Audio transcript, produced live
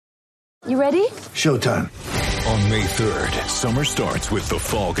You ready? Showtime. On May 3rd, summer starts with The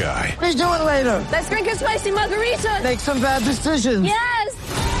Fall Guy. Let's do it later. Let's drink a spicy margarita. Make some bad decisions.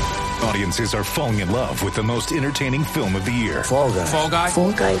 Yes! Audiences are falling in love with the most entertaining film of the year. Fall Guy. Fall Guy?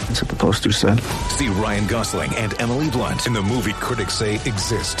 Fall Guy. That's what the poster said. See Ryan Gosling and Emily Blunt in the movie critics say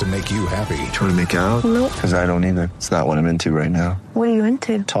exists to make you happy. Trying to make it out? Nope. Because I don't either. It's not what I'm into right now. What are you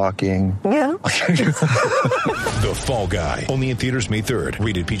into? Talking. Yeah. The Fall Guy. Only in theaters May 3rd.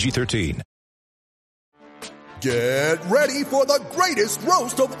 Rated PG-13. Get ready for the greatest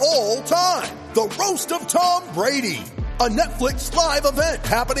roast of all time. The Roast of Tom Brady. A Netflix live event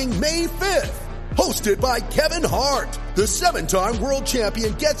happening May 5th. Hosted by Kevin Hart. The 7-time world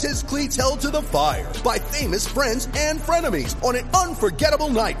champion gets his cleats held to the fire by famous friends and frenemies on an unforgettable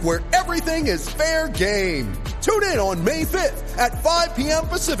night where everything is fair game. Tune in on May 5th at 5 p.m.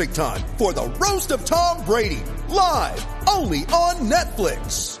 Pacific time for the Roast of Tom Brady. Live only on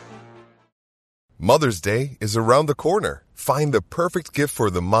Netflix. Mother's Day is around the corner. Find the perfect gift for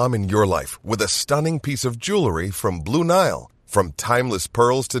the mom in your life with a stunning piece of jewelry from Blue Nile. From timeless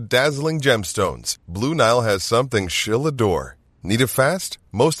pearls to dazzling gemstones, Blue Nile has something she'll adore. Need it fast?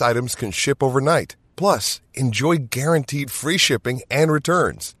 Most items can ship overnight. Plus, enjoy guaranteed free shipping and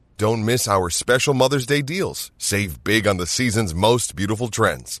returns. Don't miss our special Mother's Day deals. Save big on the season's most beautiful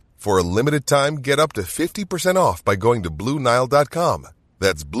trends. For a limited time, get up to 50% off by going to BlueNile.com.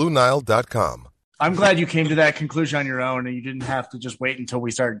 That's BlueNile.com. I'm glad you came to that conclusion on your own and you didn't have to just wait until we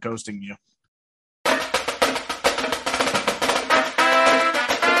started ghosting you.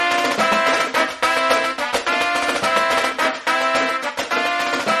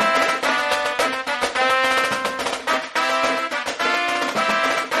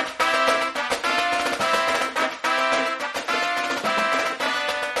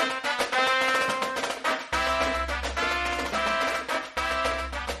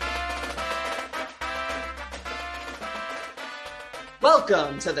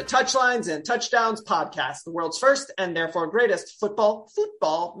 Welcome to the Touchlines and Touchdowns podcast, the world's first and therefore greatest football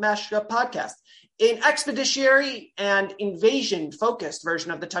mashup podcast, an expeditionary and invasion-focused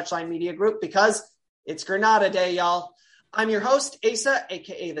version of the Touchline Media Group because it's Granada Day, y'all. I'm your host, Asa,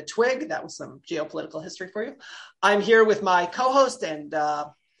 a.k.a. The Twig. That was some geopolitical history for you. I'm here with my co-host and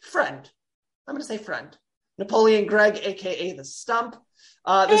friend. I'm going to say friend. Napoleon Gregg, a.k.a. The Stump.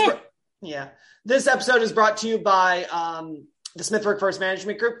 This episode is brought to you by the Smith Workforce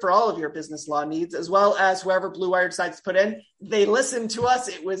Management Group for all of your business law needs, as well as whoever Blue Wire decides to put in. They listened to us.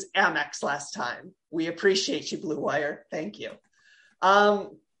 It was Amex last time. We appreciate you, Blue Wire. Thank you.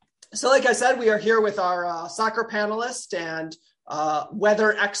 So like I said, we are here with our soccer panelist and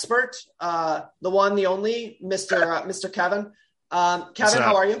weather expert, the one, the only, Mr. Kevin. Kevin,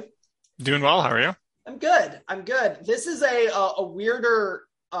 how are you? Doing well. How are you? I'm good. This is a weirder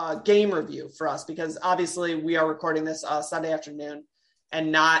game review for us because obviously we are recording this Sunday afternoon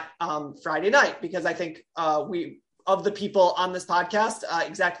and not Friday night because I think we of the people on this podcast,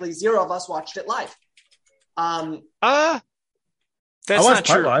 exactly 0 of us watched it live. That's not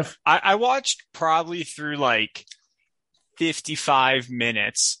true. Live. I watched probably through like 55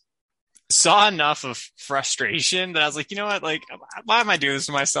 minutes. Saw enough of frustration that I was like, you know what? Like, why am I doing this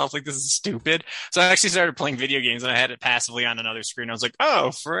to myself? Like, this is stupid. So I actually started playing video games and I had it passively on another screen. I was like,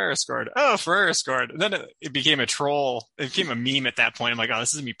 oh, Ferreira scored. And then it became a troll. It became a meme at that point. I'm like, oh, this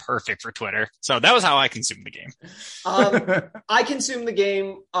is going to be perfect for Twitter. So that was how I consumed the game. I consumed the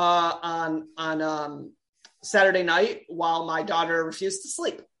game on Saturday night while my daughter refused to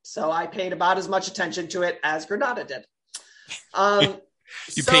sleep. So I paid about as much attention to it as Granada did.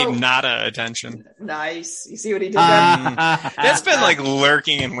 You paid nada attention. Nice. You see what he did there? That's been like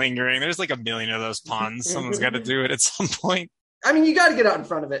lurking and lingering. There's like a million of those puns. Someone's got to do it at some point. I mean, you got to get out in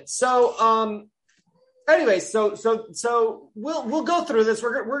front of it. So, anyway, so we'll go through this.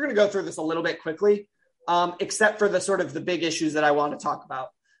 We're going to go through this a little bit quickly, except for the sort of the big issues that I want to talk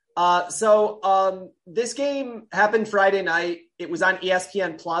about. This game happened Friday night. It was on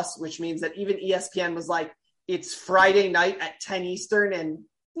ESPN Plus, which means that even ESPN was like, it's Friday night at 10 Eastern, and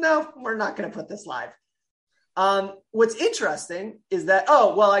no, we're not going to put this live. What's interesting is that,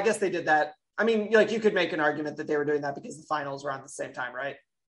 I guess they did that. I mean, like, you could make an argument that they were doing that because the finals were on the same time, right?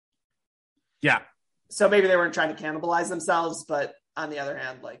 Yeah. So maybe they weren't trying to cannibalize themselves, but on the other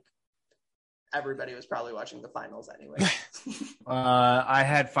hand, like, everybody was probably watching the finals anyway. I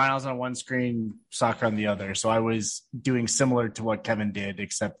had finals on one screen, soccer on the other. So I was doing similar to what Kevin did,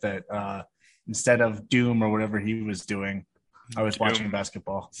 except that instead of Doom or whatever he was doing, I was watching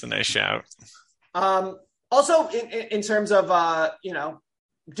basketball. It's a nice shout. Also, in terms of,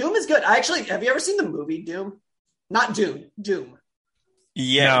 Doom is good. Have you ever seen the movie Doom? Not Doom, Doom.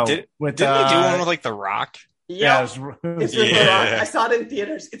 Yeah, No, didn't with, they do one with like The Rock? Yeah, It's it with was- The Rock. Yeah. I saw it in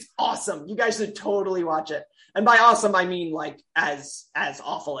theaters. It's awesome. You guys should totally watch it. And by awesome, I mean like as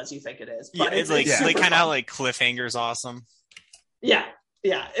awful as you think it is. Yeah, But it's like super kind of how fun. like Cliffhanger's awesome. Yeah.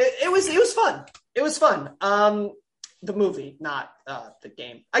 It was fun. It was fun. The movie, not the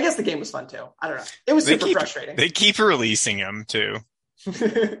game. I guess the game was fun too. I don't know. It was super frustrating. They keep releasing them too.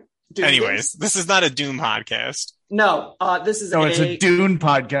 Doom Anyways, games? this is not a Doom podcast. No, this is it's a Dune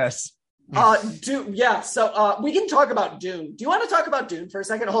podcast. Dune. Yeah, so we can talk about Dune. Do you want to talk about Dune for a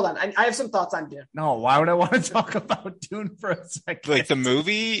second? Hold on, I have some thoughts on Dune. No, why would I want to talk about Dune for a second? Like the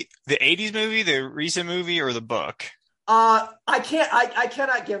movie, the 80s movie, the recent movie, or the book? I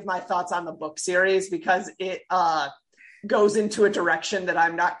cannot give my thoughts on the book series because it goes into a direction that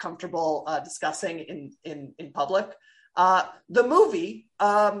I'm not comfortable discussing in public. The movie,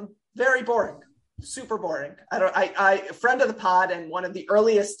 very boring, super boring. I friend of the pod and one of the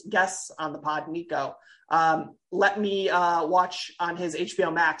earliest guests on the pod, Nico, let me watch on his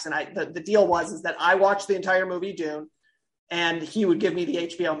HBO Max, and the deal was that I watched the entire movie Dune, and he would give me the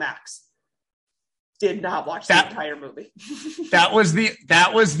HBO Max. Did not watch the entire movie. That was the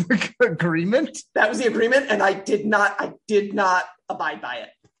agreement. That was the agreement, and I did not abide by it.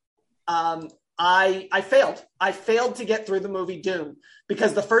 I failed. I failed to get through the movie Dune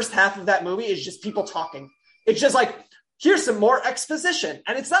because the first half of that movie is just people talking. It's just like, here's some more exposition.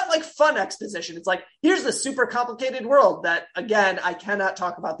 And it's not like fun exposition. It's like, here's the super complicated world that, again, I cannot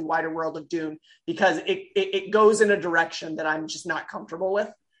talk about the wider world of Dune because it goes in a direction that I'm just not comfortable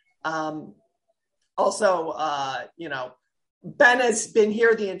with. Also, Ben has been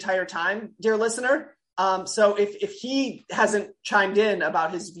here the entire time, dear listener. So if he hasn't chimed in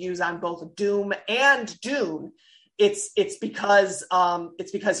about his views on both Doom and Dune, it's because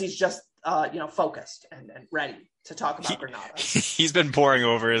he's just focused and ready to talk about Granada. He's been poring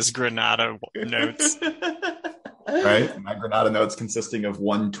over his Granada notes. Right, my Granada notes consisting of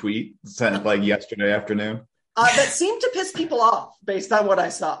one tweet sent like yesterday afternoon. That seemed to piss people off based on what I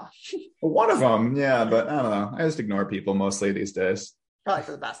saw. One of them, yeah, but I don't know. I just ignore people mostly these days. Probably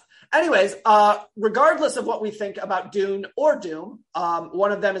for the best. Anyways, regardless of what we think about Dune or Doom,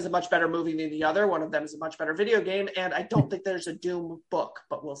 one of them is a much better movie than the other. One of them is a much better video game, and I don't think there's a Doom book,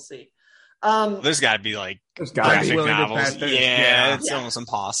 but we'll see. There's got to be like graphic novels. Yeah, it's almost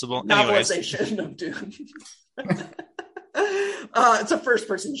impossible. Novelization of Dune. It's a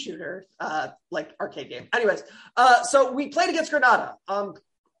first-person shooter, like arcade game. Anyways, so we played against Granada.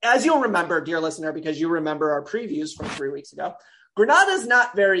 As you'll remember, dear listener, because you remember our previews from 3 weeks ago, Granada's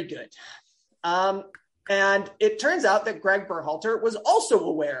not very good. And it turns out that Greg Berhalter was also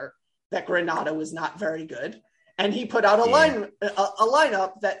aware that Granada was not very good. And he put out a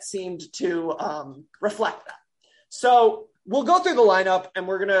lineup that seemed to reflect that. So we'll go through the lineup, and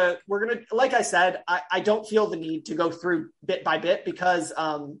we're gonna, like I said, I don't feel the need to go through bit by bit because,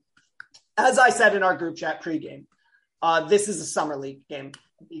 as I said in our group chat pregame, this is a summer league game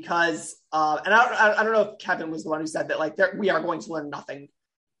because, and I don't know if Kevin was the one who said that, like, we are going to learn nothing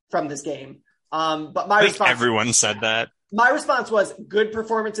from this game. But my response, everyone said that. My response was, good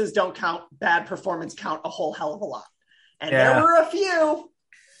performances don't count. Bad performance count a whole hell of a lot. And there were a few.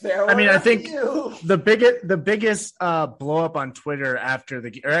 I think the biggest blow up on Twitter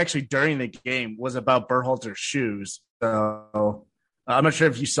during the game was about Berhalter's shoes. So I'm not sure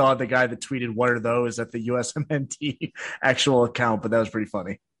if you saw the guy that tweeted "What are those?" at the USMNT actual account, but that was pretty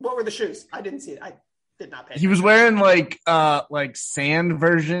funny. What were the shoes? I didn't see it. I did not pay attention. He was wearing like sand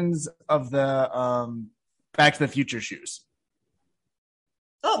versions of the Back to the Future shoes.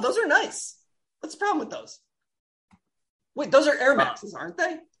 Oh, those are nice. What's the problem with those? Wait, those are Air Maxes, aren't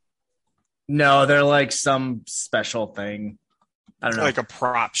they? No, they're like some special thing. I don't know. Like a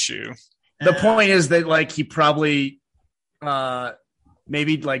prop shoe. The point is that like he probably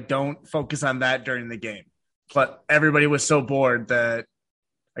maybe like don't focus on that during the game. But everybody was so bored that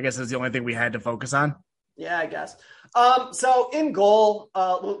I guess that's the only thing we had to focus on. Yeah, I guess. So in goal,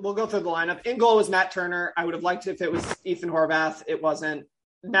 we'll go through the lineup. In goal was Matt Turner. I would have liked it if it was Ethan Horvath. It wasn't.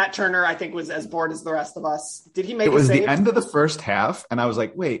 Matt Turner, I think, was as bored as the rest of us. Did he make it? Was save? The end of the first half, and I was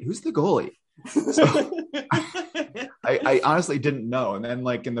like, wait, who's the goalie? So, I honestly didn't know. And then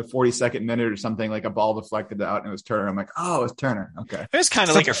like in the 42nd minute or something, like a ball deflected out and it was Turner. I'm like, oh, it's Turner. Okay. It was kind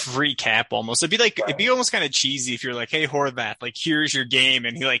of like a free cap almost. It'd be almost kind of cheesy if you're like, hey, Horvath, like here's your game.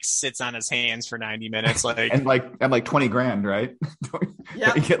 And he like sits on his hands for 90 minutes. Like, and like 20 grand, right?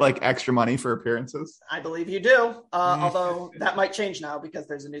 Yeah. You get like extra money for appearances. I believe you do. Although that might change now because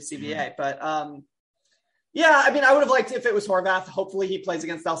there's a new CBA, but Yeah, I mean, I would have liked if it was Horvath. Hopefully he plays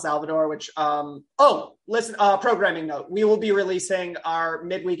against El Salvador, which, programming note. We will be releasing our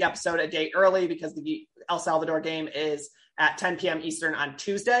midweek episode a day early because the El Salvador game is at 10 p.m. Eastern on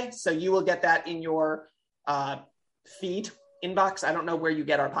Tuesday. So you will get that in your feed inbox. I don't know where you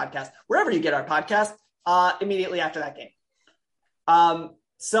get our podcast. Wherever you get our podcast, immediately after that game.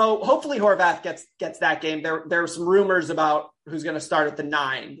 So hopefully Horvath gets that game. There are some rumors about who's going to start at the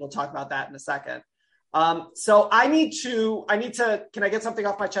 9. We'll talk about that in a second. So I need to, can I get something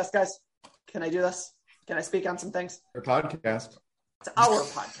off my chest, guys? Can I do this? Can I speak on some things? Your podcast. It's our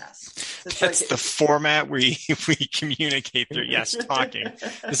podcast. That's the format we communicate through. Yes, talking.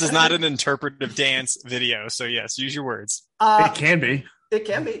 This is not an interpretive dance video. So yes, use your words. It can be. It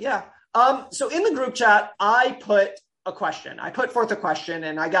can be, yeah. So in the group chat, I put a question. I put forth a question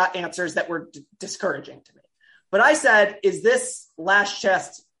and I got answers that were discouraging to me. But I said, is this last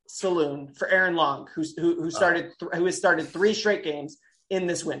chest saloon for Aaron Long, who has started 3 straight games in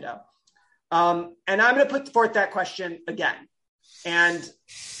this window? And I'm going to put forth that question again. And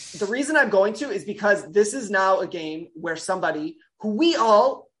the reason I'm going to is because this is now a game where somebody who we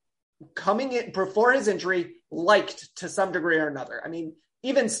all coming in before his injury liked to some degree or another. I mean,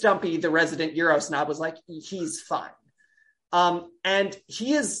 even Stumpy, the resident Euro snob, was like, he's fine. And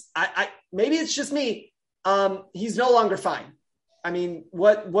he is, maybe it's just me. He's no longer fine. I mean,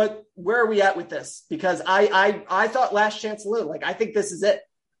 where are we at with this? Because I thought last chance saloon, like, I think this is it.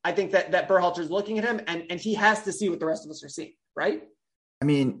 I think that Berhalter's looking at him and he has to see what the rest of us are seeing, right? I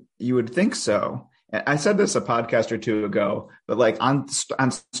mean, you would think so. I said this a podcast or two ago, but like on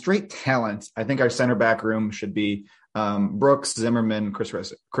straight talent, I think our center back room should be Brooks, Zimmerman,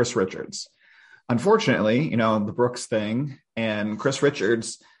 Chris Richards. Unfortunately, the Brooks thing and Chris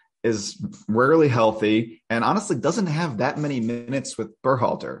Richards is rarely healthy and honestly doesn't have that many minutes with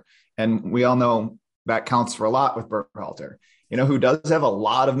Berhalter. And we all know that counts for a lot with Berhalter. You know who does have a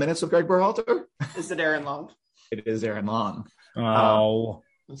lot of minutes with Greg Berhalter? Is it Aaron Long? It is Aaron Long. Oh.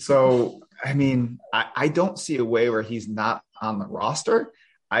 So, I mean, I don't see a way where he's not on the roster.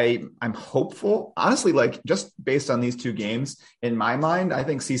 I'm hopeful. Honestly, like just based on these 2 games, in my mind, I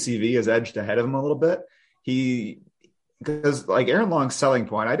think CCV is edged ahead of him a little bit. Because like Aaron Long's selling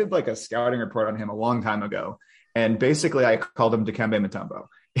point, I did like a scouting report on him a long time ago. And basically I called him Dikembe Mutombo.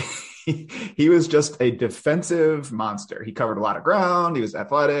 He was just a defensive monster. He covered a lot of ground. He was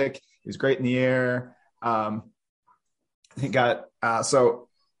athletic. He was great in the air. He got so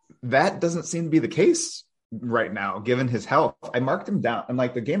that doesn't seem to be the case right now, given his health. I marked him down. And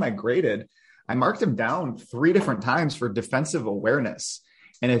like the game I graded, I marked him down 3 different times for defensive awareness.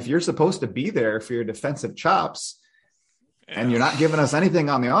 And if you're supposed to be there for your defensive chops and you're not giving us anything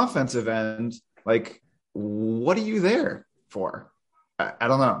on the offensive end, like, what are you there for? I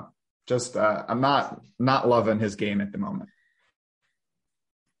don't know. Just I'm not loving his game at the moment.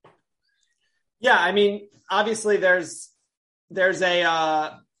 Yeah, I mean, obviously there's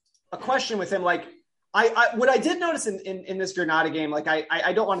a question with him. Like, what I did notice in this Granada game, like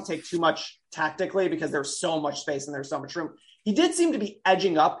I don't want to take too much tactically because there's so much space and there's so much room. He did seem to be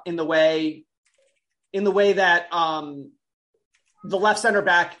edging up in the way that the left center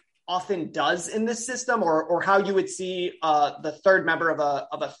back often does in this system, or how you would see the third member of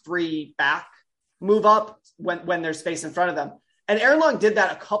a 3 back move up when there's space in front of them. And Aaron Long did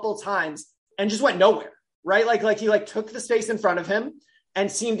that a couple times and just went nowhere, right? Like he took the space in front of him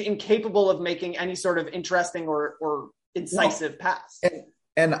and seemed incapable of making any sort of interesting or incisive pass.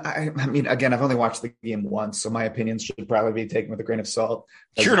 And I mean, again, I've only watched the game once, so my opinions should probably be taken with a grain of salt.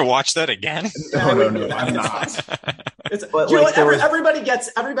 You're going to watch that again? No, I'm not. Everybody gets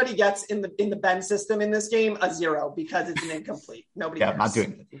in the Ben system in this game a 0 because it's an incomplete. Nobody cares. I'm not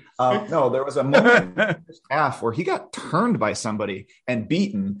doing it. No, there was a moment in the first half where he got turned by somebody and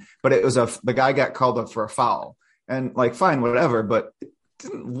beaten, but it was the guy got called up for a foul. And like, fine, whatever, but it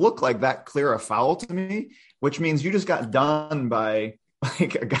didn't look like that clear a foul to me, which means you just got done by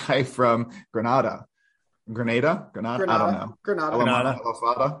like a guy from Granada. I don't know. Granada.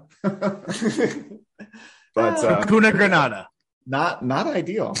 But Kuna Granada. Not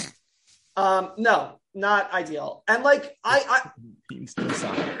ideal. No, not ideal. And like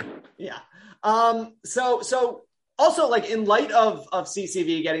yeah. So also, like, in light of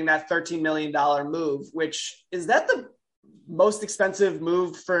CCV getting that $13 million move, which is that the most expensive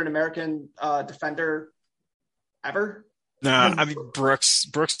move for an American defender ever? No, I mean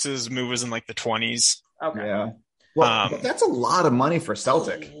Brooks's move was in like the 20s. Okay. Yeah. Well, but that's a lot of money for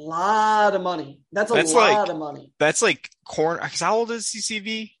Celtic. A lot of money. That's a lot of money. That's like corner. How old is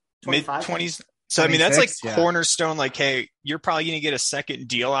CCV? 25. Mid-20s. So, I mean, that's like 26, yeah. cornerstone. Like, hey, you're probably going to get a second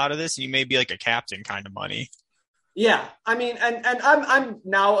deal out of this. And you may be like a captain kind of money. Yeah, I mean, and I'm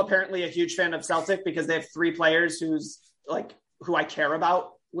now apparently a huge fan of Celtic because they have 3 players who I care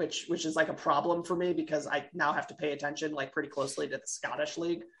about, which is like a problem for me because I now have to pay attention like pretty closely to the Scottish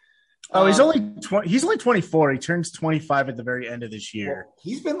league. Oh, he's only 24. He turns 25 at the very end of this year. Well,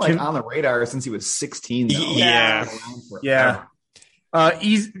 he's been like on the radar since he was 16. Though. Yeah.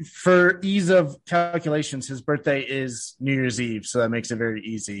 For ease of calculations, his birthday is New Year's Eve, so that makes it very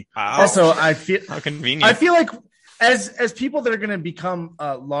easy. Wow. Also, I feel How convenient. I feel like as people that are going to become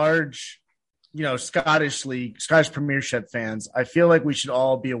large, Scottish Premiership fans, I feel like we should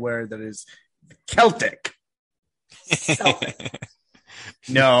all be aware that it's Celtic.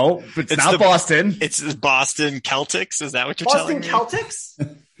 No, it's not Boston. It's Boston Celtics. Is that what you're Boston telling me?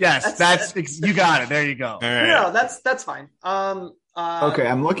 Celtics? Yes, that's you got it. There you go. All right. No, that's fine. Okay,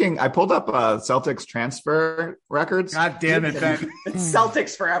 I'm looking. I pulled up Celtics transfer records. God damn it, Ben. It's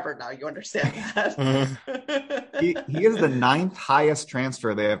Celtics forever now. You understand that? He is the 9th highest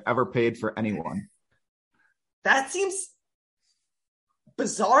transfer they have ever paid for anyone. That seems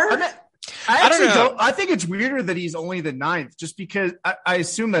bizarre. I don't know. I think it's weirder that he's only the 9th, just because I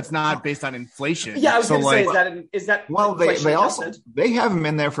assume that's not based on inflation. Yeah, I was going to say, is that well, they adjusted? also they have him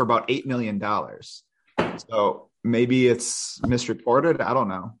in there for about $8 million. So maybe it's misreported. I don't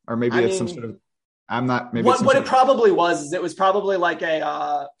know, or maybe it's some sort of. I'm not. Maybe what it probably was is it was probably like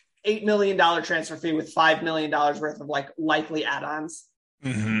a $8 million transfer fee with $5 million worth of like likely add-ons.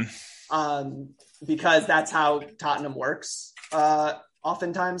 Mm-hmm. Because that's how Tottenham works.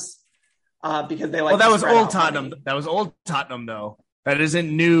 Oftentimes. Because they like. Well, that was spread old out Tottenham. money. That was old Tottenham, though. That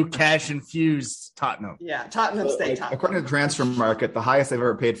isn't new cash infused Tottenham. Yeah, Tottenham stay Tottenham. According to Transfer Market, the highest they've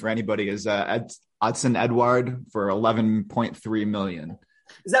ever paid for anybody is Odson Edward for $11.3 million.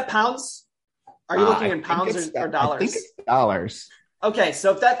 Is that pounds? Are you looking in pounds or dollars? I think it's dollars. Okay,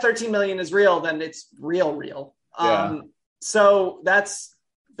 so if that 13 million is real, then it's real. Yeah. So that's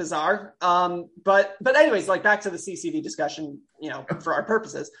bizarre. But anyways, like back to the CCV discussion, for our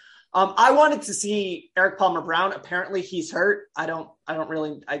purposes. I wanted to see Eric Palmer Brown. Apparently he's hurt. I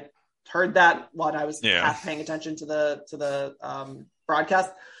heard that while I was half paying attention to the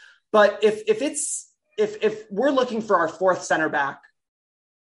broadcast. But if we're looking for our 4th center back,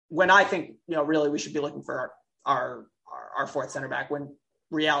 when I think, really we should be looking for our 4th center back, when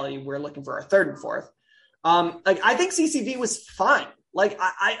reality we're looking for our 3rd and 4th. I think CCV was fine.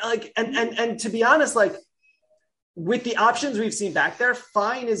 And to be honest, with the options we've seen back there,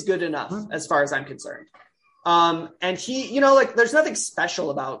 fine is good enough as far as I'm concerned. And he, there's nothing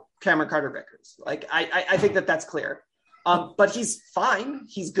special about Cameron Carter-Vickers. I think that's clear. But he's fine.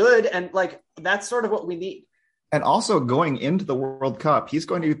 He's good. And that's sort of what we need. And also going into the World Cup, he's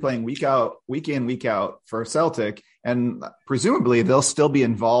going to be playing week in, week out for Celtic. And presumably they'll still be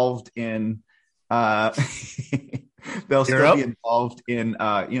involved in, some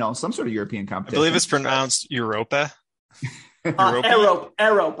sort of European competition. I believe it's pronounced Europa.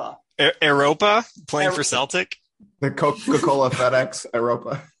 Europa. Europa playing for Celtic. The Coca-Cola FedEx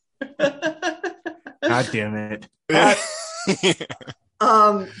Europa. God damn it.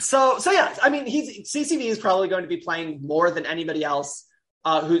 So yeah, I mean, CCV is probably going to be playing more than anybody else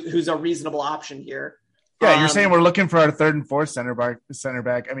who's a reasonable option here. Yeah, you're saying we're looking for our 3rd and 4th center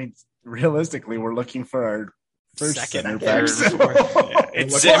back. I mean, realistically, we're looking for our first center back.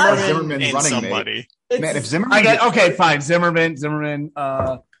 It's Zimmerman and somebody. Man, if Zimmerman, okay, fine. Zimmerman.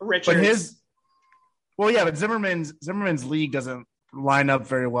 Richards. But Zimmerman's league doesn't line up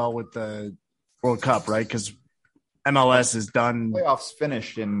very well with the World Cup, right? Because MLS is done. Playoffs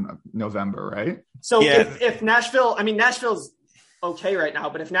finished in November, right? So if Nashville's okay right now,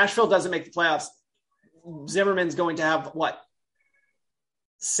 but if Nashville doesn't make the playoffs, Zimmerman's going to have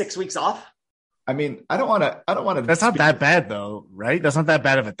 6 weeks off. I mean, I don't want to. That's not that bad, though, right? That's not that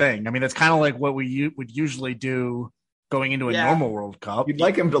bad of a thing. I mean, it's kind of like what we would usually do going into a normal World Cup. You'd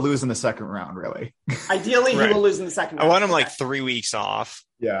like him to lose in the second round, really. Ideally, Right. he will lose in the second round. I want him 3 weeks off.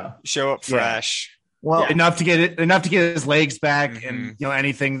 Yeah. Show up fresh. Well, enough to get his legs back, and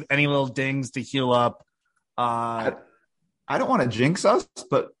any little dings to heal up. I don't want to jinx us,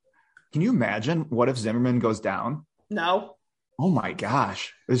 but can you imagine what if Zimmerman goes down? No. Oh my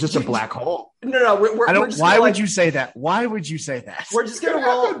gosh, it's just a black hole. No. Why would you say that? Why would you say that? We're just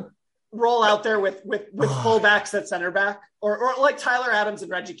gonna roll out there with fullbacks at center back, or like Tyler Adams and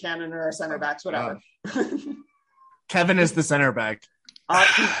Reggie Cannon are our center backs, whatever. Kevin is the center back.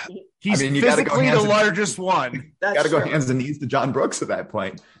 He's you gotta go physically the hands and- largest one. That's Got to go true. hands and knees to John Brooks at that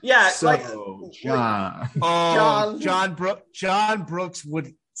point. Yeah, So, John. Oh, John Brooks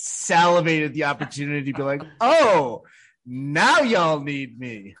would salivate at the opportunity to be like, "Oh, now y'all need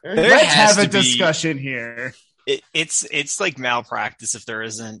me. There Let's has have a to be- discussion here." It's like malpractice if there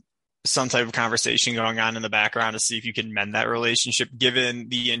isn't some type of conversation going on in the background to see if you can mend that relationship, given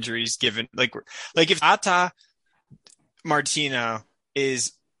the injuries, given like if Tata Martino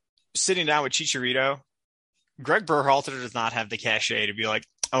is sitting down with Chicharito, Greg Berhalter does not have the cachet to be like,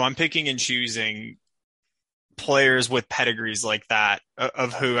 oh, I'm picking and choosing players with pedigrees like that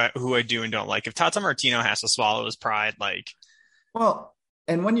of who I do and don't like. If Tata Martino has to swallow his pride, like, Well,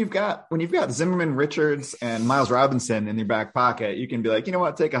 and when you've got Zimmerman, Richards, and Miles Robinson in your back pocket, you can be like, you know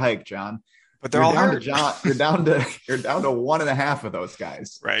what, take a hike, John. but they're all down to hurt. John. You're down to 1.5 of those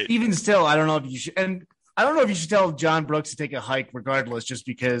guys. Right. Even still, I don't know if you should, and I don't know if you should tell John Brooks to take a hike regardless, just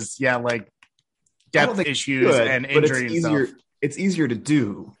because, like I don't depth think issues you should, and but injury and stuff. It's easier to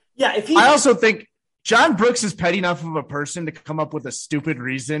do. Yeah, if he I also think John Brooks is petty enough of a person to come up with a stupid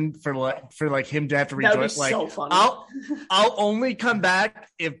reason for him to have to that would rejoin. be Like, so funny. I'll only come back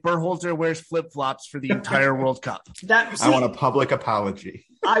if Berhalter wears flip flops for the entire World Cup. That I want a public apology.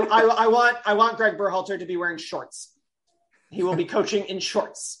 I want Greg Berhalter to be wearing shorts. He will be coaching in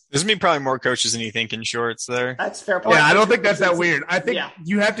shorts. There's gonna be probably more coaches than you think in shorts there. That's a fair point. Yeah, I don't think that's that weird. I think Yeah.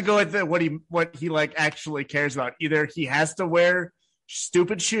 you have to go with what he like actually cares about. Either he has to wear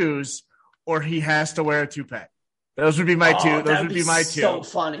stupid shoes or he has to wear a toupee. Those would be my two. Those That would be my two. So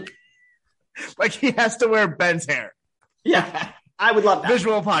funny. Like he has to wear Ben's hair. Yeah, I would love that.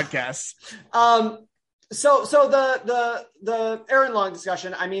 Visual podcasts. So the Aaron Long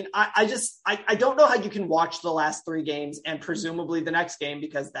discussion. I mean, I don't know how you can watch the last 3 games and presumably the next game,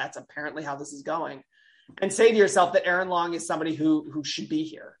 because that's apparently how this is going, and say to yourself that Aaron Long is somebody who should be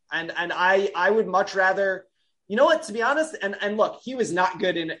here. And I would much rather, you know what, to be honest, and look, he was not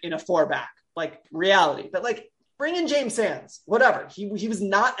good in a 4-back, like reality, but like bring in James Sands, whatever. He was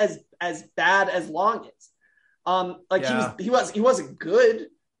not as bad as Long is. He wasn't good.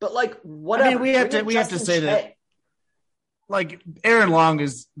 But like whatever. I mean, we have to say that, like Aaron Long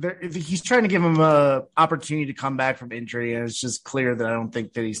is there. He's trying to give him a opportunity to come back from injury, and it's just clear that I don't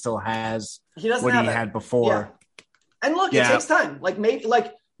think that he still has what he had before. Yeah. And look, it takes time. Like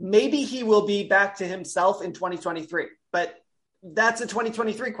maybe he will be back to himself in 2023, but that's a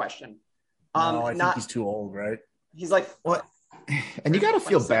 2023 question. No, I think he's too old, right? He's like what? And you got to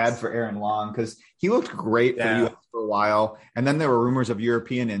feel bad for Aaron Long because he looked great for the U.S. for a while, and then there were rumors of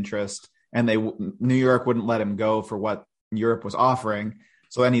European interest, and New York wouldn't let him go for what Europe was offering.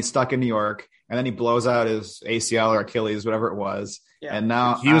 So then he's stuck in New York, and then he blows out his ACL or Achilles, whatever it was, and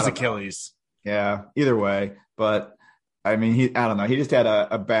now he was Achilles. Yeah, either way, but I mean, I don't know. He just had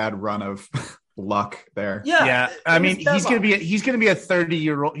a bad run of luck there. Yeah. I mean, he's gonna be a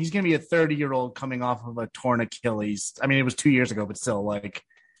 30-year-old. He's gonna be a 30-year-old coming off of a torn Achilles. I mean, it was 2 years ago, but still, like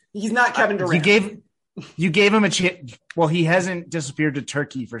he's not Kevin Durant. You gave him a chance. Well, he hasn't disappeared to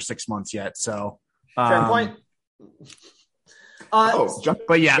Turkey for 6 months yet, so fair point.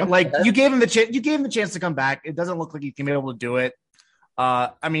 You gave him the chance. You gave him the chance to come back. It doesn't look like he's gonna be able to do it.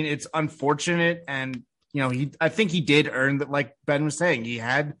 I mean, it's unfortunate, and I think he did earn that. Like Ben was saying, he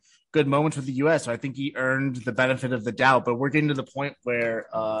had good moments with the U.S., so I think he earned the benefit of the doubt. But we're getting to the point where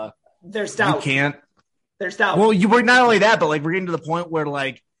there's doubt. You can't. There's doubt. Well, we're not only that, but like we're getting to the point where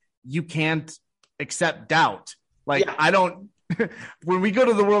like you can't accept doubt. Like I don't. When we go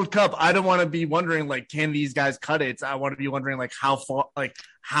to the World Cup, I don't want to be wondering like, can these guys cut it? I want to be wondering like how far, like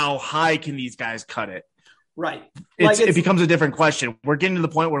how high can these guys cut it? Right. It becomes a different question. We're getting to the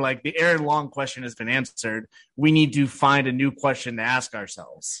point where like the Aaron Long question has been answered. We need to find a new question to ask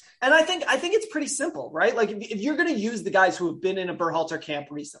ourselves. And I think it's pretty simple, right? Like if you're going to use the guys who have been in a Berhalter camp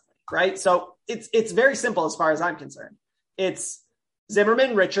recently, right? So it's very simple as far as I'm concerned. It's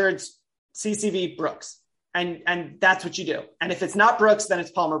Zimmerman, Richards, CCV, Brooks. And that's what you do. And if it's not Brooks, then it's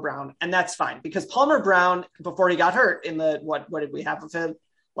Palmer Brown. And that's fine because Palmer Brown, before he got hurt in the, what did we have of him?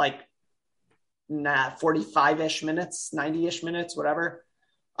 Like 45-ish minutes, 90-ish minutes, whatever.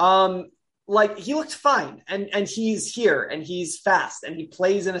 Like he looked fine and he's here and he's fast and he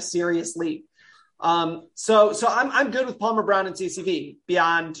plays in a serious league. So I'm good with Palmer Brown and CCV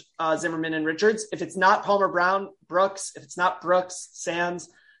beyond Zimmerman and Richards. If it's not Palmer Brown, Brooks, if it's not Brooks, Sands,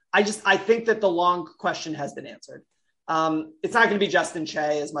 I think that the Long question has been answered. It's not going to be Justin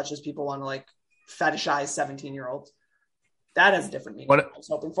Che as much as people want to like fetishize 17-year-olds. That has a different meaning. What I was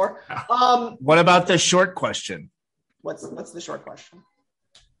hoping for. What about the short question? What's the short question?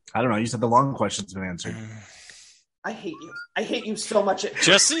 I don't know. You said the long question's been answered. I hate you. I hate you so much.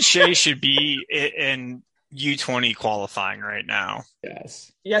 Justin Shea should be in U20 qualifying right now.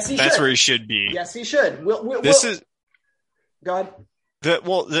 Yes. Yes, he That's should. where he should be. Yes, he should. This is go ahead.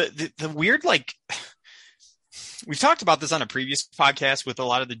 The weird, like, we've talked about this on a previous podcast with a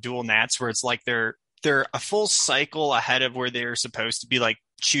lot of the dual nats where it's like they're a full cycle ahead of where they're supposed to be, like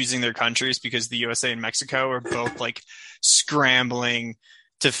choosing their countries, because the USA and Mexico are both like scrambling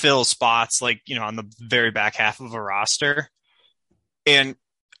to fill spots, like, you know, on the very back half of a roster. And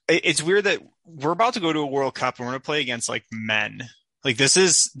it's weird that we're about to go to a World Cup and we're going to play against like men. Like this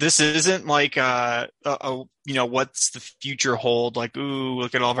isn't like you know, what's the future hold? Like, ooh,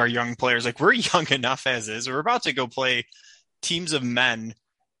 look at all of our young players. Like, we're young enough as is. We're about to go play teams of men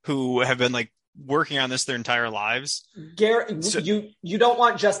who have been like working on this their entire lives. You don't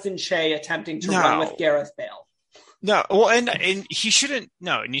want Justin Shea attempting to run with Gareth Bale. No, well, and he shouldn't.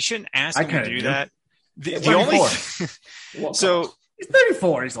 No, and he shouldn't ask him to do that. The only so he's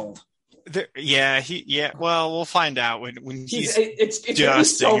 34. He's old. Well, we'll find out when he's it's going to be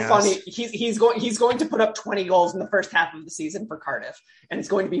so funny. He's going to put up 20 goals in the first half of the season for Cardiff, and it's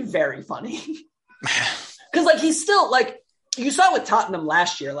going to be very funny. Because like he's still like, you saw with Tottenham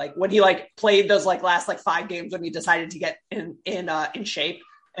last year, like when he like played those like last like 5 games when he decided to get in shape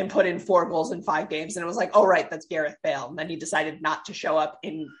and put in 4 goals in 5 games, and it was like, oh right, that's Gareth Bale, and then he decided not to show up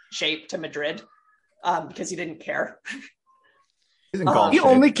in shape to Madrid because he didn't care. He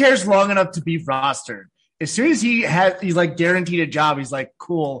only cares long enough to be rostered. As soon as he's like guaranteed a job, he's like,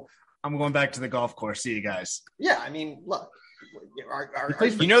 cool, I'm going back to the golf course. See you guys. Yeah, I mean, look, you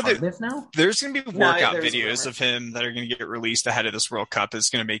know that now there's going to be workout videos of him that are going to get released ahead of this World Cup. It's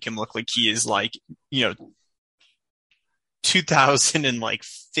going to make him look like he is like, you know,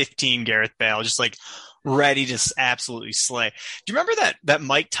 2015 Gareth Bale, just like ready to absolutely slay. Do you remember that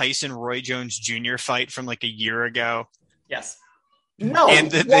Mike Tyson Roy Jones Jr. fight from like a year ago? Yes. No, and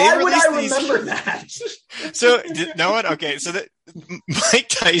why would I remember that? So, know what? Okay, so that Mike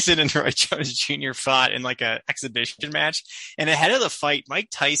Tyson and Roy Jones Jr. fought in like a exhibition match, and ahead of the fight, Mike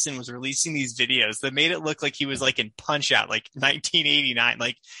Tyson was releasing these videos that made it look like he was like in Punch Out, like 1989.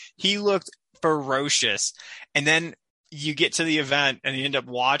 Like he looked ferocious, and then you get to the event and you end up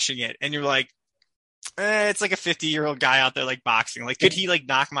watching it, and you're like, it's like a 50-year-old guy out there like boxing. Like, could he like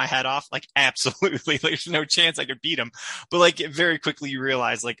knock my head off? Like, absolutely. There's no chance I could beat him. But like, very quickly you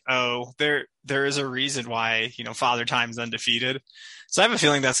realize like, oh, there is a reason why, you know, Father Time's undefeated. So I have a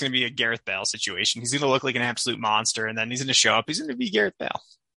feeling that's going to be a Gareth Bale situation. He's going to look like an absolute monster, and then he's going to show up. He's going to be Gareth Bale.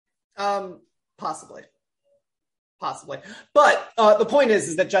 Possibly. But the point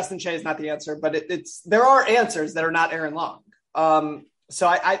is that Justin Shea is not the answer. But there are answers that are not Aaron Long. So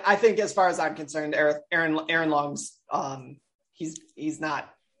I think, as far as I'm concerned, Aaron Long's it's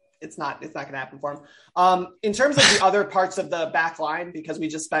not going to happen for him. In terms of the other parts of the back line, because we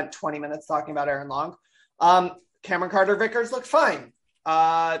just spent 20 minutes talking about Aaron Long, Cameron Carter-Vickers looked fine.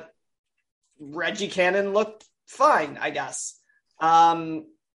 Reggie Cannon looked fine, I guess.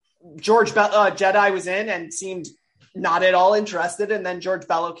 George Jedi was in and seemed not at all interested, and then George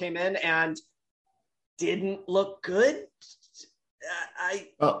Bello came in and didn't look good.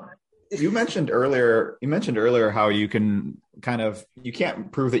 You mentioned earlier how you can you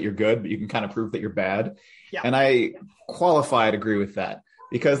can't prove that you're good, but you can kind of prove that you're bad. Yeah. And I qualified agree with that,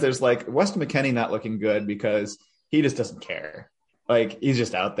 because there's like Weston McKennie not looking good because he just doesn't care. Like, he's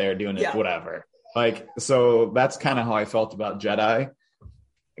just out there doing it, whatever. Like, so that's kind of how I felt about Jedi.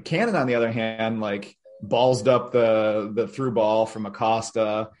 Cannon, on the other hand, like ballsed up the through ball from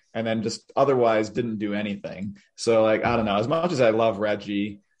Acosta, and then just otherwise didn't do anything. So, like, I don't know. As much as I love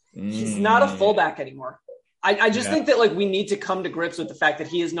Reggie, he's not a fullback anymore. I just think that, like, we need to come to grips with the fact that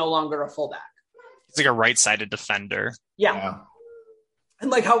he is no longer a fullback. He's like a right-sided defender. Yeah.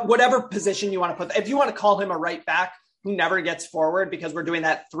 And, like, whatever position you want to put, if you want to call him a right back who never gets forward because we're doing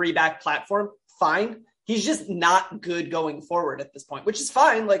that 3-back platform, fine. He's just not good going forward at this point, which is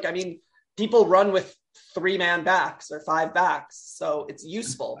fine. Like, I mean, people run with 3-man backs or 5 backs, so it's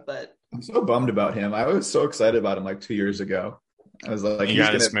useful. But I'm so bummed about him. I was so excited about him like 2 years ago. I was like, he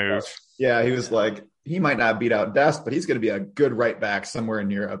got his move. Yeah, he was like, he might not beat out Dest, but he's going to be a good right back somewhere in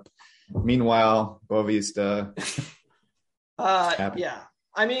Europe. Meanwhile, Boavista. Yeah.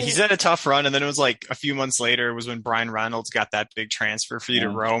 I mean, he's had a tough run, and then it was like a few months later was when Brian Reynolds got that big transfer fee to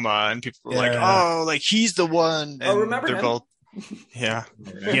Roma, and people were like, "Oh, like he's the one." And remember they're him? both, yeah.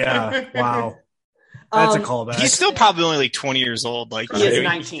 Wow, that's a callback. He's still probably only like 20 years old. Like, he is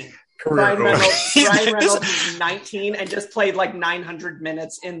 19. Brian Reynolds is 19 and just played like 900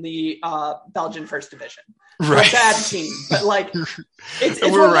 minutes in the Belgian First Division. Right. A bad team, but like it's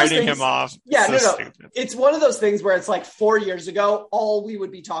we're writing him off. Yeah, so no. stupid. It's one of those things where it's like 4 years ago, all we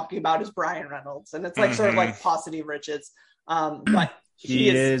would be talking about is Brian Reynolds, and it's like sort of like paucity of riches. But he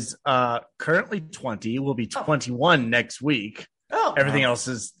is currently 20. Will be 21 next week. Oh, everything else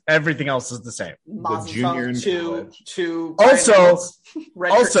is the same. The junior to also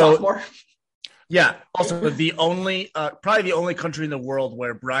yeah. Also, the only probably the only country in the world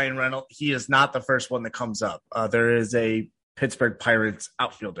where Brian Reynolds, he is not the first one that comes up. There is a Pittsburgh Pirates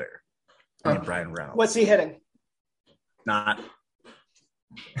outfielder named Brian Reynolds. What's he hitting? Not.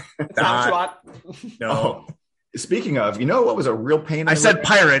 No. Oh. Speaking of, you know what was a real pain? I said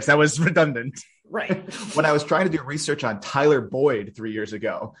Pirates. That was redundant. Right. When I was trying to do research on Tyler Boyd 3 years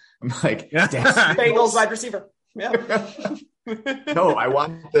ago, I'm like, Bengals wide receiver. Yeah. No, I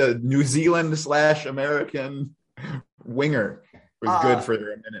want the New Zealand / American winger. It was good for a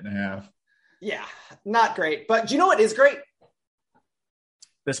minute and a half. Yeah, not great. But do you know what is great?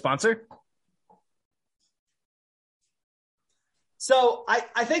 The sponsor? So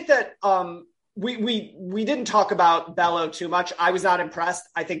I think that we didn't talk about Bello too much. I was not impressed.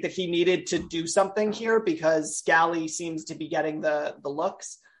 I think that he needed to do something here because Scally seems to be getting the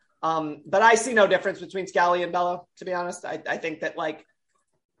looks. But I see no difference between Scally and Bello, to be honest. I think that like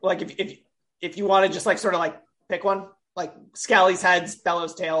if you want to just like sort of like pick one, like Scally's heads,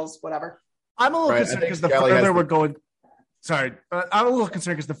 Bello's tails, whatever. I'm a little concerned because the further we're going. Sorry, I'm a little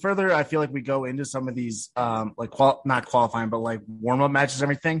concerned because the further I feel like we go into some of these, not qualifying, but like warm up matches, and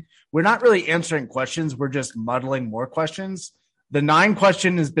everything, we're not really answering questions. We're just muddling more questions. The 9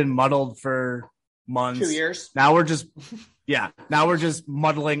 question has been muddled for months, 2 years. Now we're just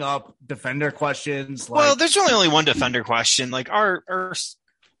muddling up defender questions. Well, there's only one defender question. Like our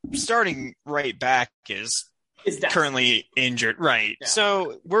starting right back is currently injured, right? Yeah.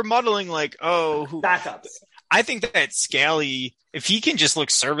 So we're muddling like, backups. I think that Scally, if he can just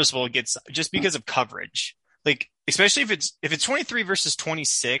look serviceable, gets just because of coverage. Like, especially if it's 23 versus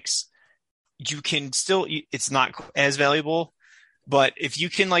 26, you can still, it's not as valuable. But if you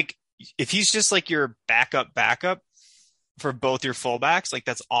can if he's just like your backup for both your fullbacks, like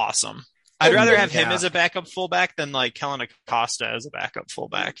that's awesome. I'd rather have him as a backup fullback than like Kellen Acosta as a backup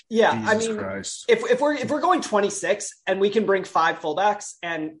fullback. Yeah, Jesus, I mean, Christ. if we're going 26 and we can bring 5 fullbacks,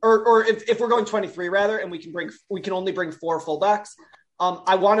 or if we're going 23 rather, and we can only bring 4 fullbacks.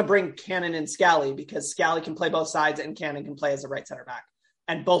 I want to bring Cannon and Scally because Scally can play both sides and Cannon can play as a right center back,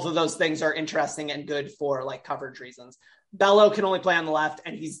 and both of those things are interesting and good for like coverage reasons. Bello can only play on the left,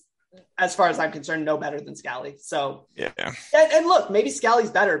 and he's, as far as I'm concerned, no better than Scally. So yeah. And look, maybe Scally's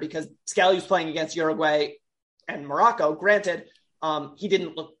better because Scally was playing against Uruguay and Morocco. Granted, he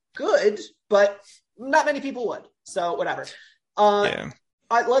didn't look good, but not many people would. So whatever.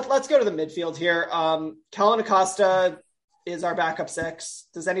 Let's go to the midfield here. Kellen Acosta is our backup 6.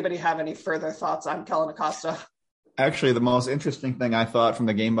 Does anybody have any further thoughts on Kellen Acosta? Actually, the most interesting thing I thought from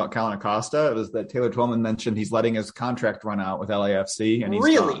the game about Kellen Acosta was that Taylor Twellman mentioned he's letting his contract run out with LAFC, and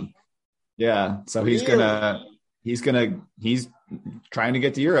he's gone. Yeah, so he's trying to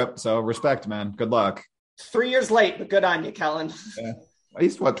get to Europe. So respect, man. Good luck. 3 years late, but good on you, Kellen. Yeah.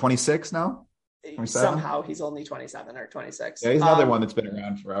 He's 26 now? 27? Somehow he's only 27 or 26. Yeah, he's another one that's been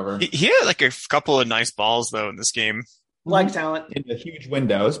around forever. He had like a couple of nice balls though in this game. Leg talent. In the huge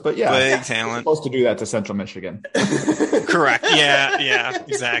windows, but yeah. Leg talent. Supposed to do that to Central Michigan. Correct. Yeah,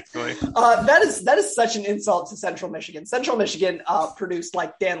 exactly. That is such an insult to Central Michigan. Central Michigan produced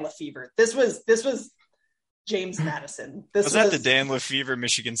like Dan Lefevre. This was James Madison. Was that the Dan Lefevre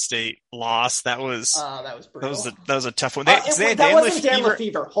Michigan State loss? That was brutal. That was a tough one. That wasn't Dan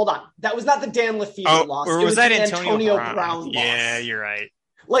Lefevre. Hold on. That was not the Dan Lefevre loss. Or was that Antonio Brown loss. Yeah, you're right.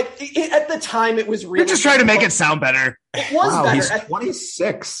 Like at the time, it was really. You're just trying to make it sound better. It was better. He's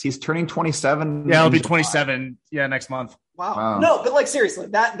 26. He's turning 27. Yeah, he'll be 27. Yeah, next month. Wow. No, but like seriously,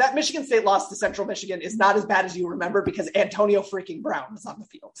 that Michigan State loss to Central Michigan is not as bad as you remember because Antonio freaking Brown was on the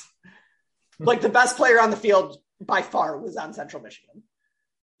field. Like the best player on the field by far was on Central Michigan.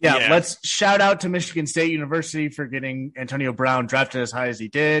 Yeah, let's shout out to Michigan State University for getting Antonio Brown drafted as high as he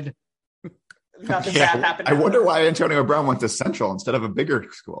did. Nothing bad happened. I wonder why Antonio Brown went to Central instead of a bigger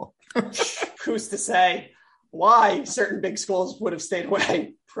school. Who's to say why certain big schools would have stayed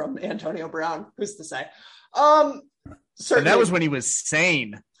away from Antonio Brown? Who's to say? Certainly. And that was when he was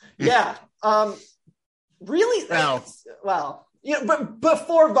sane. Yeah. Really? Well, but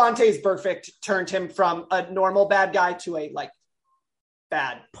before Vontaze Burfict turned him from a normal bad guy to a like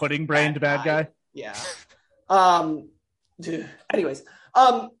bad pudding-brained bad guy. Yeah.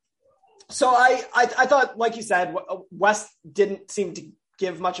 So I thought, like you said, West didn't seem to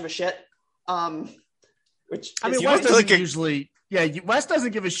give much of a shit. Which I mean, is West doesn't usually. Yeah, West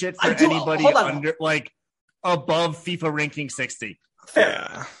doesn't give a shit for anybody under like above FIFA ranking 60. Fair.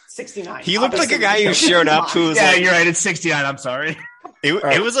 Yeah. 69. He looked like a guy who showed up who was yeah, you're right. It's 69. I'm sorry.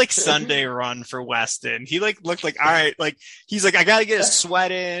 It was like Sunday run for Weston. He like looked like, all right, like he's like, I gotta get a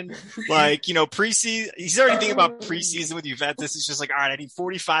sweat in. Like, you know, preseason. He's already thinking about preseason with Juventus. It's just like, all right, I need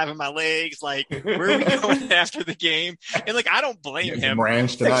 45 in my legs. Like, where are we going after the game? And like, I don't blame him.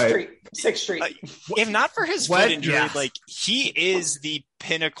 Ranch tonight. Sixth Street. If not for his foot injury, like he is the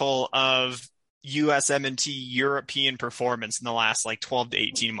pinnacle of USMNT European performance in the last like 12 to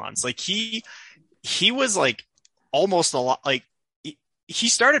 18 months. Like he was like almost a lot like. He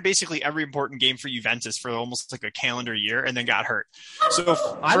started basically every important game for Juventus for almost like a calendar year and then got hurt.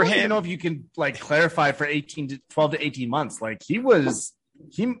 So I don't even know if you can like clarify for 12 to 18 months. Like he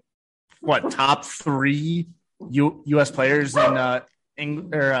top 3 US players in not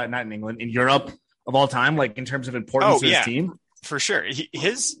in England, in Europe of all time, like in terms of importance to his team. For sure.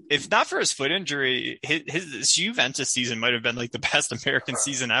 If not for his foot injury, his Juventus season might have been like the best American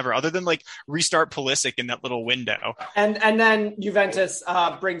season ever, other than like restart Pulisic in that little window. And then Juventus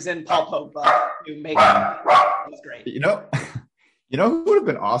brings in Paul Pogba to make it great. You know who would have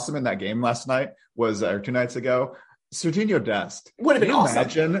been awesome in that game last night was 2 nights ago? Serginho Dest. Would have been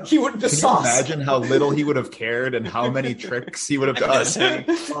awesome. He would imagine how little he would have cared and how many tricks he would have done.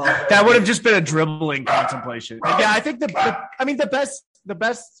 That would have just been a dribbling contemplation. And yeah, I think the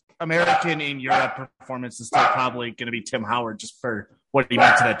best American in Europe performance is still probably going to be Tim Howard, just for what he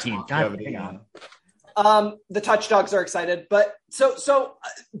meant to that team. God, hang on. The Touch Dogs are excited, but so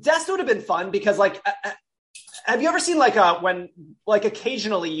Dest would have been fun because like. Have you ever seen like when like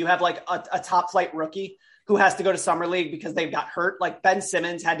occasionally you have like a top flight rookie who has to go to summer league because they've got hurt? Like Ben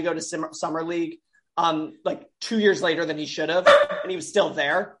Simmons had to go to summer league like 2 years later than he should have, and he was still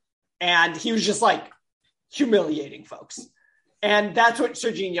there, and he was just like humiliating folks. And that's what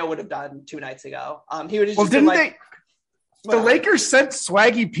Serginho would have done 2 nights ago. He would have just been like. The Lakers sent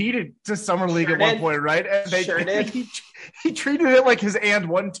Swaggy Pete to summer league at one point, right? And they did. He treated it like his and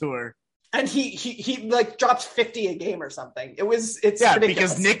one tour. And he like dropped 50 a game or something. It's ridiculous.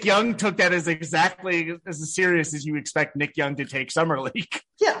 Because Nick Young took that as exactly as serious as you expect Nick Young to take summer league.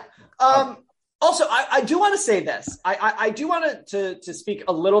 Yeah. Also, I do want to say this. I do want to speak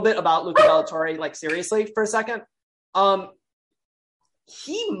a little bit about Luca de la Torre, like seriously for a second.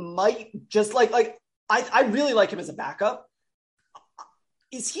 He might just like I really like him as a backup.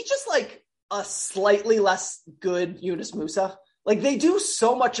 Is he just like a slightly less good Yunus Musa? Like they do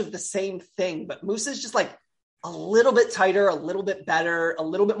so much of the same thing, but Musa's just like a little bit tighter, a little bit better, a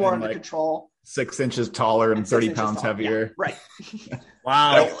little bit more under control. 6 inches taller and 30 pounds heavier. Yeah, right.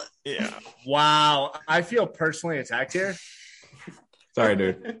 Wow. Yeah. Wow. I feel personally attacked here. Sorry,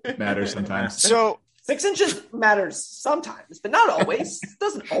 dude. It matters sometimes. So 6 inches matters sometimes, but not always. It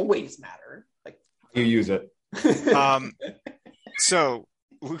doesn't always matter. Like you use it. So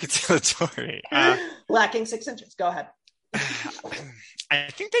Luca de la Torre. Lacking 6 inches. Go ahead. I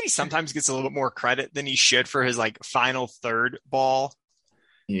think that he sometimes gets a little bit more credit than he should for his like final third ball.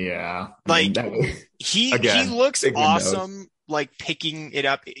 Yeah. Like he looks awesome, like picking it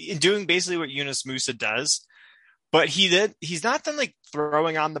up and doing basically what Yunus Musa does. But he's not done like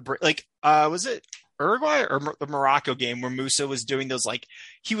throwing on the break. Like, was it Uruguay or the Morocco game where Musa was doing those, like,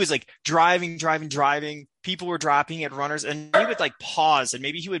 he was like driving. People were dropping at runners and he would like pause and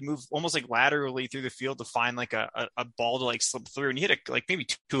maybe he would move almost like laterally through the field to find like a ball to like slip through. And he hit like maybe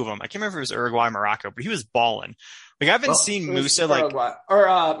 2 of them. I can't remember if it was Uruguay or Morocco, but he was balling. Like I haven't seen Musa like,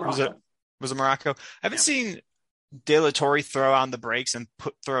 Morocco. Was it Morocco? I haven't seen De La Torre throw on the brakes and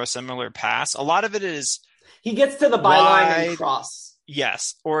throw a similar pass. A lot of it is he gets to the byline and cross.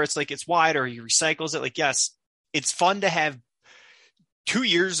 Yes. Or it's like it's wide or he recycles it. Like, yes, it's fun to have. 3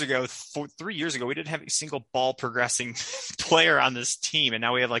 years ago, we didn't have a single ball progressing player on this team. And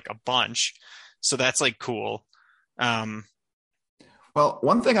now we have like a bunch. So that's like cool. Well,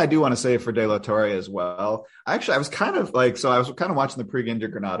 one thing I do want to say for De La Torre as well, I was kind of watching the pregame to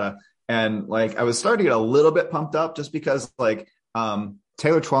Granada and like, I was starting to get a little bit pumped up just because like,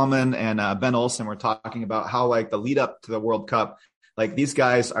 Taylor Twellman and Ben Olsen were talking about how like the lead up to the World Cup, like these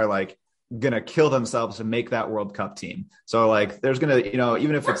guys are like gonna kill themselves to make that World Cup team. So like there's gonna,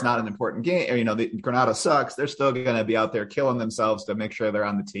 even if it's not an important game, or the Granada sucks, they're still gonna be out there killing themselves to make sure they're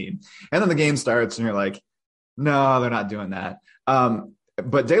on the team. And then the game starts and you're like, no, they're not doing that.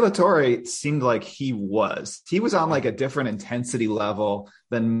 But De La Torre seemed like he was on like a different intensity level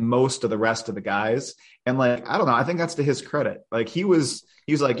than most of the rest of the guys. And like, I don't know, I think that's to his credit. Like he was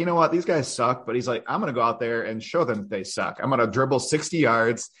like, you know what, these guys suck, but he's like, I'm going to go out there and show them that they suck. I'm going to dribble 60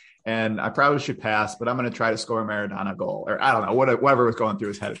 yards and I probably should pass, but I'm going to try to score a Maradona goal, or I don't know, whatever was going through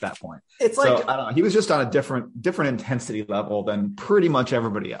his head at that point. It's like, so, I don't know. He was just on a different intensity level than pretty much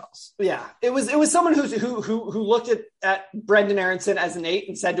everybody else. Yeah. It was someone who looked at Brendan Aronson as an 8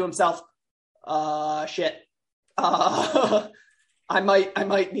 and said to himself, shit. I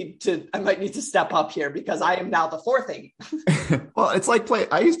might need to step up here because I am now the 4th 8. Well, it's like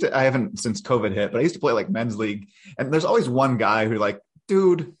I haven't since COVID hit, but I used to play like men's league, and there's always one guy who like,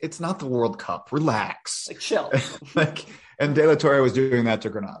 dude, it's not the World Cup. Relax. Like chill. And De La Torre was doing that to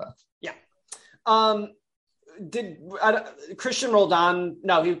Granada. Yeah. Christian Roldan?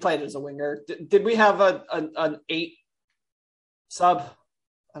 No, he played as a winger. Did we have an 8 sub?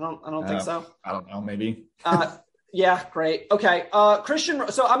 I don't think so. I don't know. Maybe. Yeah, great. Okay. Christian.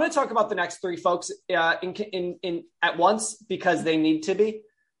 So I'm going to talk about the next 3 folks in at once because they need to be.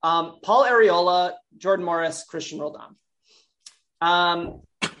 Paul Arriola, Jordan Morris, Christian Roldan. Paul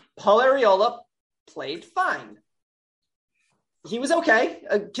Arriola played fine. He was okay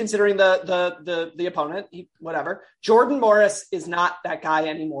considering the opponent. Whatever. Jordan Morris is not that guy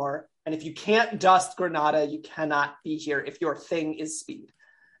anymore. And if you can't dust Granada, you cannot be here if your thing is speed.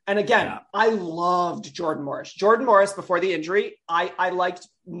 And again, I loved Jordan Morris. Jordan Morris before the injury, I liked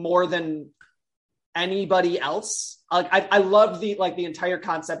more than anybody else. I loved the entire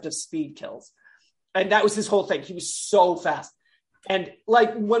concept of speed kills. And that was his whole thing. He was so fast. And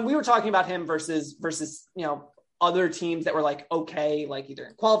like when we were talking about him versus, you know, other teams that were like, okay, like either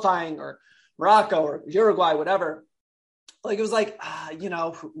in qualifying or Morocco or Uruguay, whatever. Like, it was like, you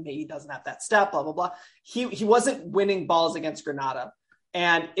know, he doesn't have that step, blah, blah, blah. He wasn't winning balls against Granada.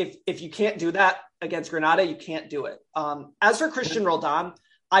 And if you can't do that against Granada, you can't do it. As for Christian Roldan,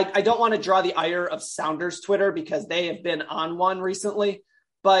 I don't want to draw the ire of Sounders Twitter because they have been on one recently,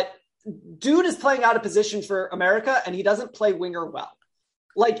 but dude is playing out of position for America and he doesn't play winger well.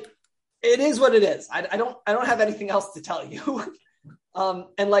 Like, it is what it is. I don't have anything else to tell you.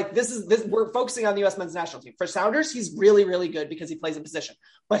 And like, we're focusing on the U.S. men's national team. For Sounders, he's really, really good because he plays in position,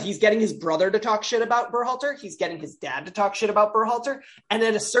 but he's getting his brother to talk shit about Berhalter. He's getting his dad to talk shit about Berhalter. And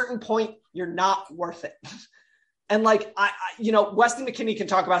at a certain point, you're not worth it. And like, you know, Weston McKennie can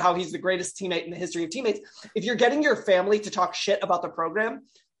talk about how he's the greatest teammate in the history of teammates. If you're getting your family to talk shit about the program,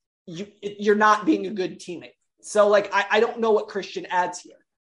 you're not being a good teammate. So like, I don't know what Christian adds here.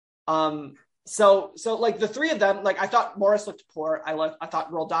 So like the 3 of them, like I thought Morris looked poor. I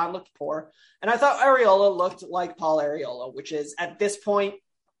thought Roldan looked poor. And I thought Arriola looked like Paul Arriola, which is at this point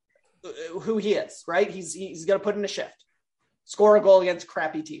who he is, right? He's going to put in a shift, score a goal against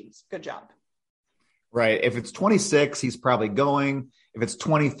crappy teams. Good job. Right. If it's 26, he's probably going. If it's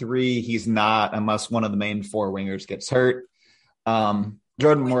 23, he's not, unless one of the main 4 wingers gets hurt.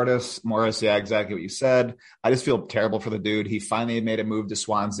 Jordan Morris, yeah, exactly what you said. I just feel terrible for the dude. He finally made a move to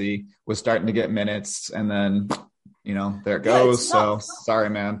Swansea, was starting to get minutes, and then, you know, there it goes. So sorry,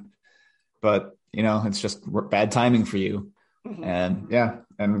 man. But, you know, it's just bad timing for you. Mm-hmm. And yeah,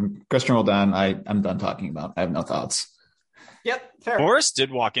 and Christian Roldan, I'm done talking about. I have no thoughts. Yep, fair. Morris did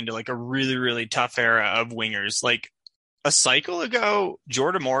walk into like a really, really tough era of wingers. Like a cycle ago,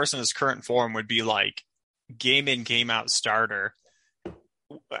 Jordan Morris in his current form would be like game in, game out starter.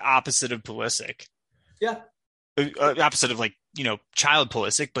 Opposite of Pulisic. Yeah. Opposite of like, you know, child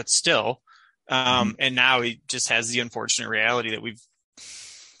Pulisic, but still. And now he just has the unfortunate reality that we've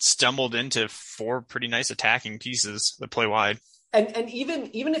stumbled into 4 pretty nice attacking pieces that play wide. And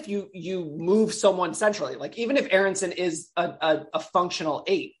even if you move someone centrally, like even if Aronson is a functional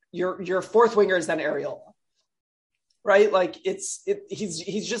 8, your 4th winger is then Arriola, right? Like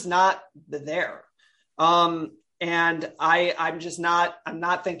he's just not there. And I'm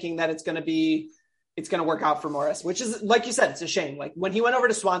not thinking that it's going to work out for Morris, which is, like you said, it's a shame. Like when he went over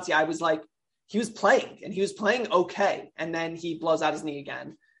to Swansea, I was like, he was playing okay. And then he blows out his knee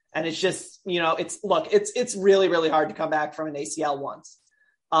again. And it's just, you know, it's really, really hard to come back from an ACL once.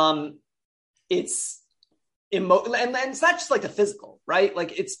 And it's not just like the physical, right?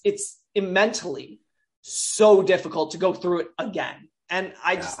 Like it's mentally so difficult to go through it again. And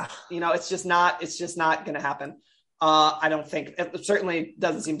I just, you know, it's just not going to happen. I don't think it certainly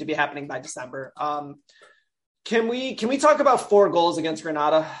doesn't seem to be happening by December. Can we talk about 4 goals against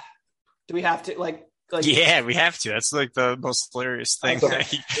Granada? Do we have to like, yeah, we have to. That's like the most hilarious thing.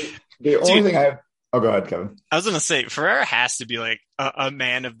 The only thing Oh, go ahead, Kevin. I was going to say, Ferreira has to be like a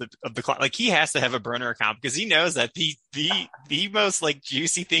man of the clock. Like he has to have a burner account because he knows that the most like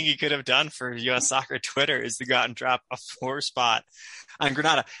juicy thing he could have done for U.S. Soccer Twitter is to go out and drop a 4 spot on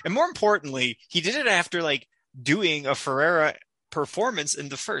Granada. And more importantly, he did it after like doing a Ferreira performance in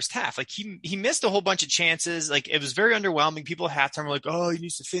the first half. Like he missed a whole bunch of chances. Like it was very underwhelming. People at halftime were like, oh, he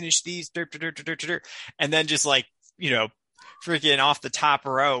needs to finish these. And then just like, freaking off the top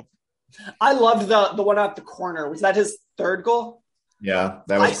rope. I loved the one out the corner. Was that his third goal? Yeah,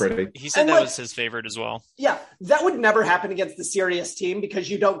 that was pretty. He said that was his favorite as well. Yeah, that would never happen against the serious team because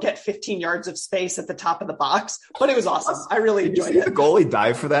you don't get 15 yards of space at the top of the box. But it was awesome. I really enjoyed it. The goalie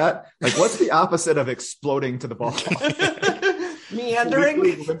dive for that? Like, what's the opposite of exploding to the ball?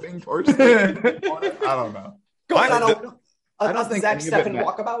 Meandering? Limping towards the I don't know. Going on I don't think Zach Steffen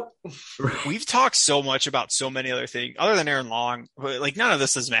walkabout. We've talked so much about so many other things other than Aaron Long, but like none of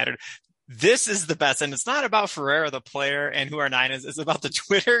this has mattered. This is the best, and it's not about Ferreira the player and who our 9 is. It's about the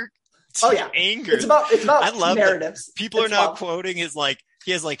Twitter anger. It's about I love narratives. People are now quoting his like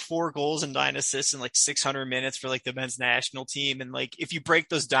he has like 4 goals and 9 assists in like 600 minutes for like the men's national team, and like if you break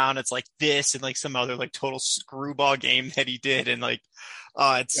those down, it's like this and like some other like total screwball game that he did, and like.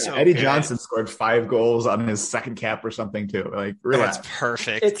 It's so Eddie good. Johnson scored 5 goals on his second cap or something too. Like, relax. That's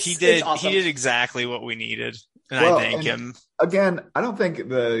perfect. He did exactly what we needed, and I thank him. Again, I don't think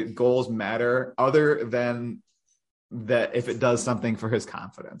the goals matter other than that if it does something for his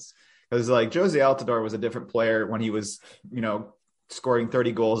confidence. Because like Josie Altidore was a different player when he was, scoring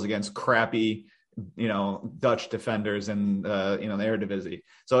 30 goals against crappy, Dutch defenders in, the Eredivisie.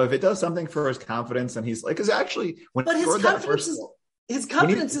 So if it does something for his confidence, and he's like, because actually when he scored that first goal. His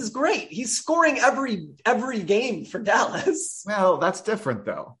confidence is great. He's scoring every game for Dallas. Well, that's different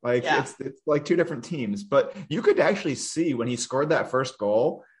though. Like it's like 2 different teams, but you could actually see when he scored that first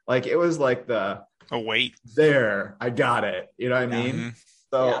goal, like it was like wait, there, I got it. You know what I mean? Mm-hmm.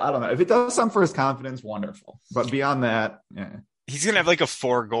 So I don't know if it does something for his confidence, wonderful. But beyond that, he's going to have like a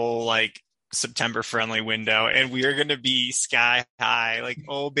 4-goal, like September friendly window, and we are going to be sky high, like,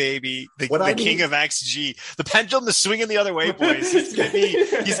 oh baby, the king of XG. The pendulum is swinging the other way, boys. He's going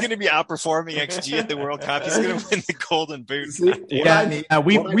to be outperforming XG at the World Cup. He's going to win the Golden Boot.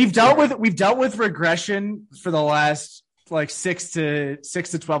 We've dealt with regression for the last like 6 to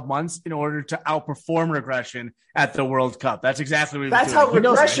 12 months in order to outperform regression at the World Cup. That's exactly what that's how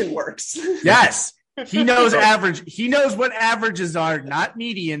regression works. Yes. He knows average. He knows what averages are, not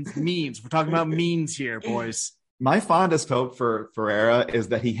medians, means. We're talking about means here, boys. My fondest hope for Ferreira is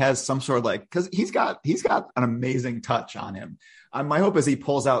that he has some sort of like, because he's got an amazing touch on him. My hope is he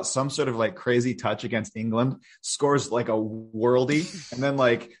pulls out some sort of like crazy touch against England, scores like a worldie, and then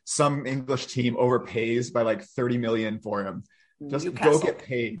like some English team overpays by like 30 million for him. Just Newcastle. Go get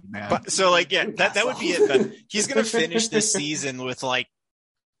paid, man. But, so like, yeah, that would be it. But he's going to finish this season with like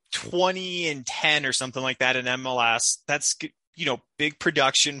 20-10 or something like that in MLS. That's big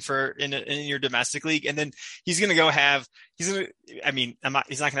production in your domestic league, and then he's gonna he's not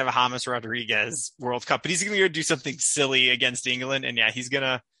gonna have a James Rodriguez World Cup, but he's gonna go do something silly against England, and he's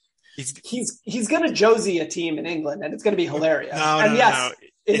gonna Josie a team in England, and it's gonna be hilarious.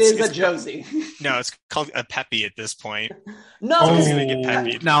 It is a Josie. No, it's called a Pepe at this point. No, he's gonna get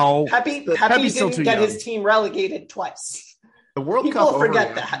Pepe. No, Pepe didn't get his team relegated twice. The World People Cup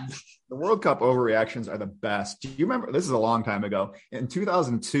forget that. The World Cup overreactions are the best. Do you remember? This is a long time ago. In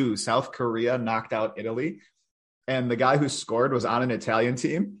 2002, South Korea knocked out Italy, and the guy who scored was on an Italian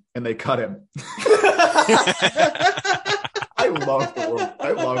team, and they cut him. I love the world.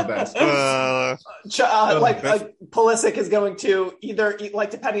 I love that. Like Pulisic is going to either,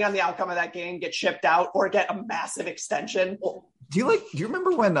 depending on the outcome of that game, get shipped out or get a massive extension. Do you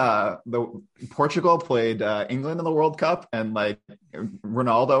remember when the Portugal played England in the World Cup, and like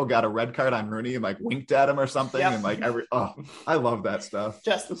Ronaldo got a red card on Rooney and like winked at him or something? Yep. And like I love that stuff.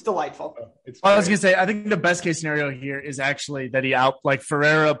 It's delightful. I was gonna say, I think the best case scenario here is actually that he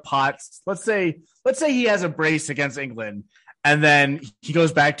Ferreira pots. Let's say he has a brace against England, and then he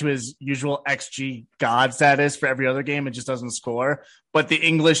goes back to his usual XG god status for every other game and just doesn't score. But the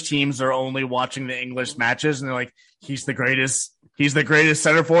English teams are only watching the English matches, and they're like, he's the greatest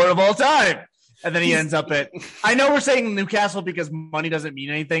center forward of all time. And then he ends up at, I know we're saying Newcastle because money doesn't mean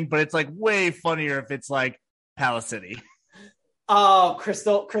anything, but it's like way funnier if it's like Palace City. Oh,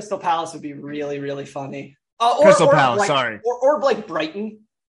 Crystal Palace would be really, really funny. Crystal Palace, sorry. Or like Brighton.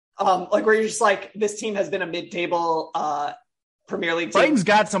 Where you're just like, this team has been a mid-table Premier League team. Brighton's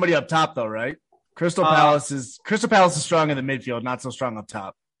got somebody up top though, right? Crystal Palace is strong in the midfield, not so strong up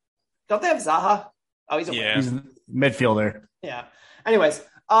top. Don't they have Zaha? Oh, he's a midfielder. Yeah. Anyways,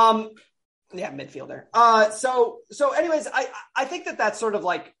 Yeah, midfielder. So anyways, I think that's sort of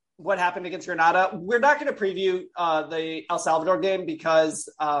like what happened against Grenada. We're not going to preview the El Salvador game because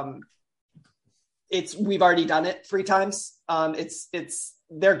we've already done it 3 times.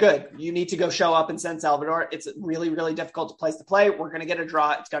 They're good. You need to go show up in San Salvador. It's a really, really difficult place to play. We're going to get a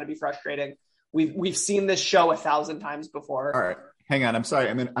draw. It's going to be frustrating. We've seen this show 1,000 times before. All right, hang on. I'm sorry.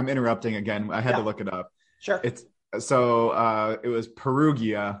 I'm interrupting again. I had to look it up. Sure. It was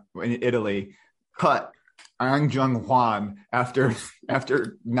Perugia in Italy cut Ang Jung Hwan after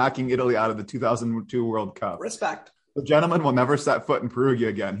knocking Italy out of the 2002 World Cup. Respect. The gentleman will never set foot in Perugia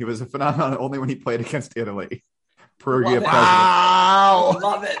again. He was a phenomenon only when he played against Italy. Perugia. Wow.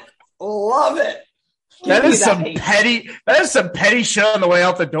 Love it. That is some petty shit on the way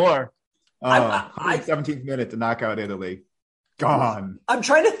out the door. 17th minute to knock out Italy. Gone. I'm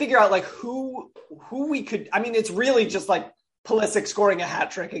trying to figure out like who we could. I mean, it's really just like Pulisic scoring a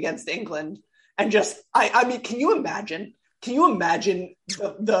hat trick against England, and just I mean, can you imagine? Can you imagine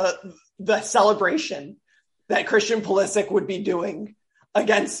the celebration that Christian Pulisic would be doing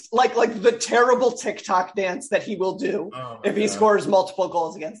against like the terrible TikTok dance that he will do if he scores multiple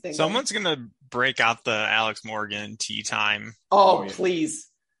goals against England? Someone's gonna break out the Alex Morgan tea time. Oh, please.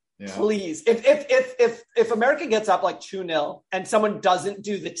 Yeah. Please. If America gets up like 2-0 and someone doesn't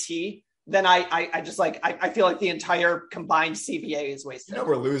do the T, then I just like I feel like the entire combined CBA is wasted.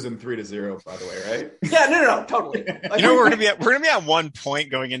 We're losing 3-0, by the way, right? Yeah, no, totally. Like, we're gonna be at 1 point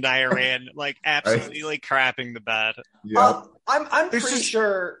going into Iran, like absolutely like crapping the bed. Yeah. I'm pretty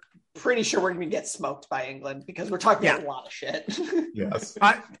sure we're gonna get smoked by England because we're talking about a lot of shit. Yes.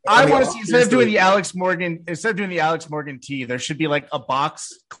 I want to see instead of doing the Alex Morgan T, there should be like a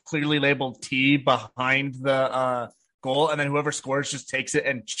box clearly labeled T behind the goal, and then whoever scores just takes it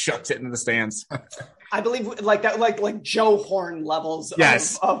and chucks it into the stands. I believe like that, like Joe Horn levels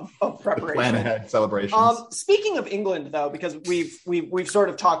of preparation. Plan ahead celebrations. Speaking of England, though, because we've sort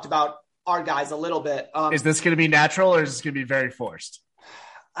of talked about our guys a little bit. Is this going to be natural or is this going to be very forced?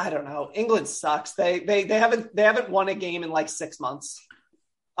 I don't know. England sucks. They haven't won a game in like 6 months.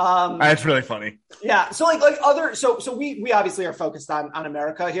 That's really funny. Yeah. So so we obviously are focused on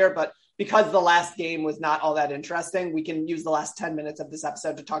America here, but because the last game was not all that interesting, we can use the last 10 minutes of this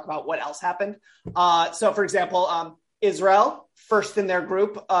episode to talk about what else happened. So for example, Israel first in their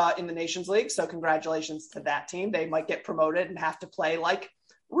group in the Nations League. So congratulations to that team. They might get promoted and have to play like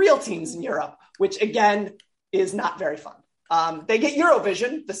real teams in Europe, which again is not very fun. They get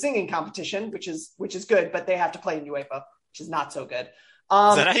Eurovision, the singing competition, which is good, but they have to play in UEFA, which is not so good.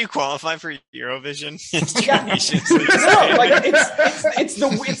 Is that how you qualify for Eurovision? Yeah. It's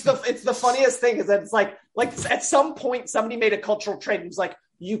the funniest thing is that it's like at some point somebody made a cultural trade and was like,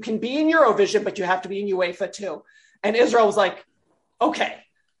 you can be in Eurovision, but you have to be in UEFA too. And Israel was like, okay.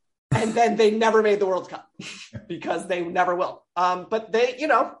 And then they never made the World Cup because they never will. But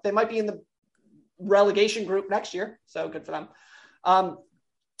they might be in the relegation group next year, so good for them.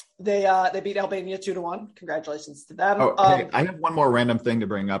 They beat Albania 2-1. Congratulations to them. Hey, I have one more random thing to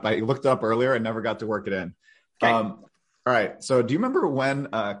bring up. I looked up earlier and never got to work it in. Okay. All right. So do you remember when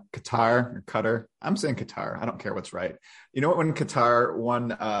Qatar, I'm saying Qatar, I don't care what's right. You know what, when Qatar won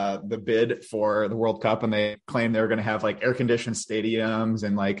the bid for the World Cup and they claimed they were going to have like air conditioned stadiums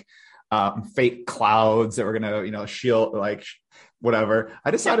and like fake clouds that were going to, shield like whatever. I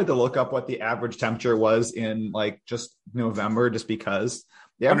decided to look up what the average temperature was in like just November, just because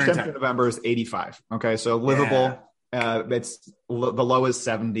the average temperature in November is 85. Okay. So livable. Yeah. It's the low is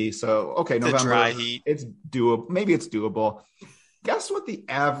 70. So, okay. November, dry heat. It's doable. Maybe it's doable. Guess what the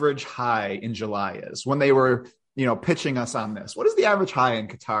average high in July is when they were, pitching us on this? What is the average high in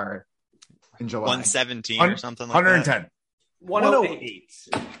Qatar in July? 117 or something like 110. that. 108.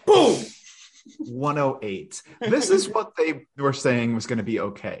 Boom. 108. This is what they were saying was going to be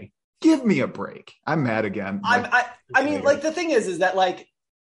okay. Give me a break. I'm mad again. I mean, like the thing is that like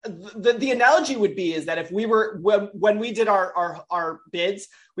the analogy would be is that if we were when we did our bids,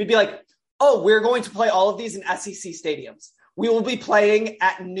 we'd be like, oh, we're going to play all of these in SEC stadiums. We will be playing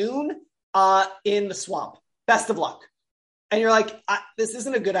at noon in the Swamp. Best of luck. And you're like, this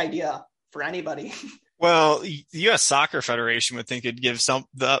isn't a good idea for anybody. Well, the U.S. Soccer Federation would think it'd give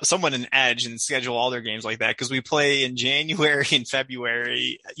someone an edge and schedule all their games like that because we play in January and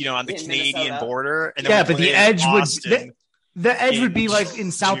February, on the Canadian Minnesota border. And then but the edge would be like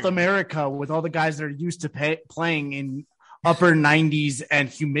in South June. America with all the guys that are used to playing in upper 90s and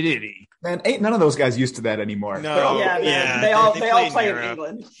humidity. Man, ain't none of those guys used to that anymore. No, they all play in Europe.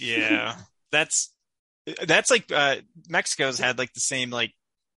 England. Yeah, that's like Mexico's had like the same like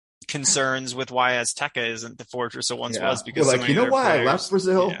concerns with why Azteca isn't the fortress it once was, because like, you know why I left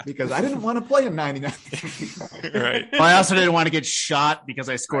Brazil? Yeah. Because I didn't want to play in 99. Right. Well, I also didn't want to get shot because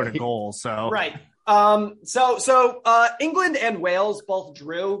I scored a goal. So Right. So England and Wales both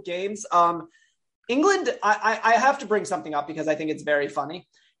drew games. England, I have to bring something up because I think it's very funny.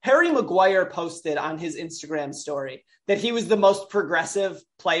 Harry Maguire posted on his Instagram story that he was the most progressive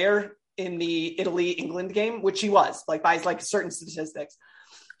player in the Italy-England game, which he was, like by like certain statistics.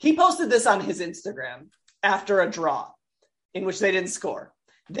 He posted this on his Instagram after a draw in which they didn't score.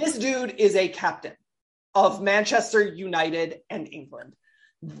 This dude is a captain of Manchester United and England.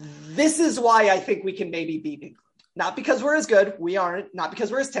 This is why I think we can maybe beat England. Not because we're as good. We aren't. Not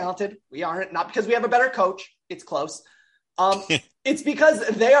because we're as talented. We aren't. Not because we have a better coach. It's close. It's because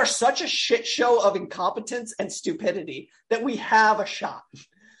they are such a shit show of incompetence and stupidity that we have a shot.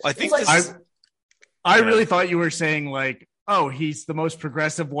 I think I really thought you were saying like, oh, he's the most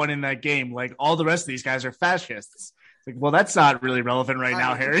progressive one in that game. Like all the rest of these guys are fascists. Like, well, that's not really relevant right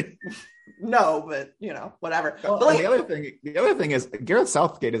now, Harry. No, but whatever. Well, but like, the other thing is Gareth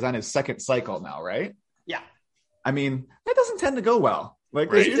Southgate is on his second cycle now, right? Yeah. I mean, that doesn't tend to go well.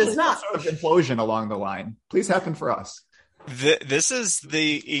 Like Right. there's usually some sort of implosion along the line. Please happen for us. This is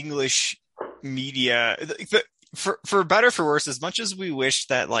the English media. For better or for worse, as much as we wish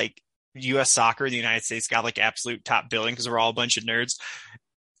that like U.S. soccer in the United States got like absolute top billing because we're all a bunch of nerds,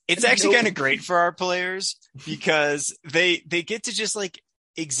 it's actually kind of great for our players because they get to just like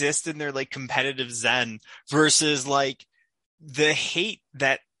exist in their like competitive zen versus like the hate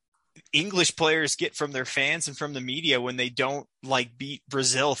that English players get from their fans and from the media when they don't like beat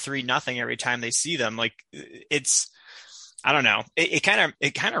Brazil 3-0 every time they see them. Like it's, I don't know. It kind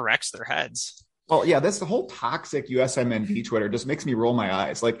of wrecks their heads. Well, yeah, that's the whole toxic USMNT Twitter just makes me roll my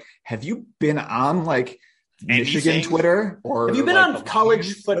eyes. Like, have you been on like Michigan Twitter or have you been like, on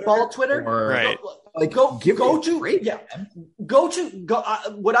college football Twitter? Or, right. Like, go to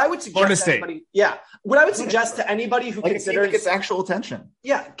what I would suggest to anybody. Yeah, what I would suggest to anybody who like, considers it gets actual attention.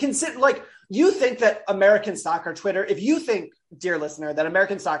 Yeah, consider like you think that American soccer Twitter. If you think, dear listener, that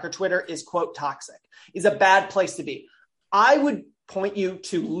American soccer Twitter is quote toxic, is a bad place to be, I would point you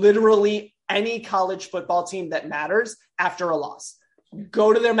to literally any college football team that matters after a loss.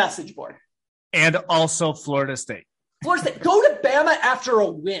 Go to their message board. And also Florida State. Go to Bama after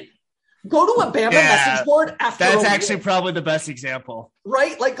a win. Go to a Bama message board after a win. That's actually probably the best example.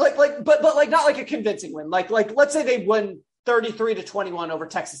 Right? But like not like a convincing win. Like let's say they win 33-21 over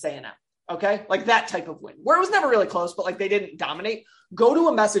Texas A&M. Okay? Like that type of win. Where it was never really close, but like they didn't dominate. Go to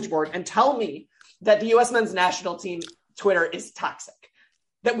a message board and tell me that the US men's national team Twitter is toxic.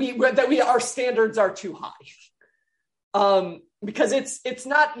 That our standards are too high. Because it's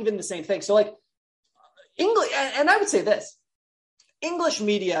not even the same thing. So like English, and I would say this, English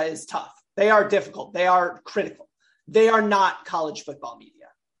media is tough. They are difficult. They are critical. They are not college football media.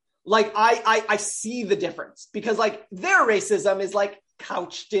 Like I see the difference because like their racism is like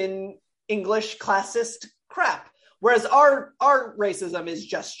couched in English classist crap. Whereas our racism is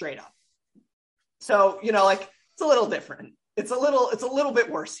just straight up. So, like it's a little different. It's a little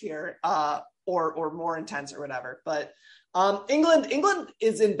bit worse here, or more intense or whatever. But England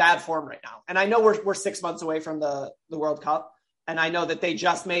is in bad form right now, and I know we're 6 months away from the World Cup, and I know that they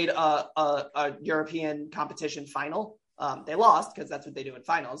just made a European competition final. They lost because that's what they do in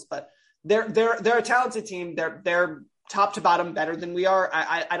finals, but they're a talented team. They're top to bottom better than we are.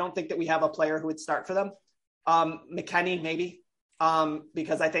 I don't think that we have a player who would start for them. McKennie maybe,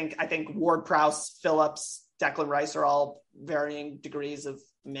 because I think Ward-Prowse, Phillips, Declan Rice are all varying degrees of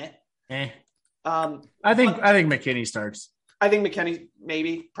meh. I think McKennie starts. I think McKennie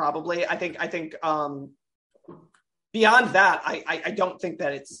maybe, probably. I think beyond that, I don't think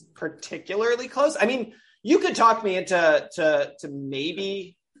that it's particularly close. I mean, you could talk me into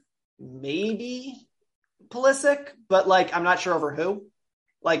maybe Pulisic, but like I'm not sure over who.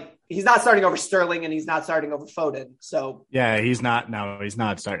 Like he's not starting over Sterling and he's not starting over Foden. So yeah, he's not. No, he's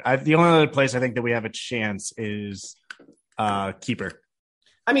not starting. The only other place I think that we have a chance is keeper.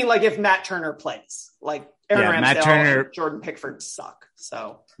 I mean, like if Matt Turner plays, like Aaron Ramsdale, and Jordan Pickford suck.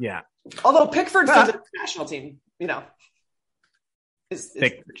 So yeah, although Pickford's on the national team, is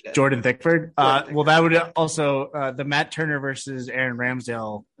Jordan Pickford. Well, that would also the Matt Turner versus Aaron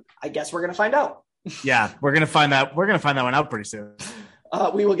Ramsdale. I guess we're gonna find out. Yeah, we're gonna find that. We're gonna find that one out pretty soon.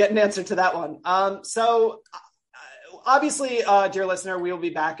 We will get an answer to that one. So obviously, dear listener, we will be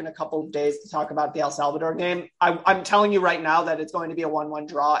back in a couple of days to talk about the El Salvador game. I'm telling you right now that it's going to be a 1-1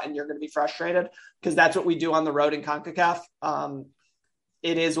 draw and you're going to be frustrated because that's what we do on the road in CONCACAF.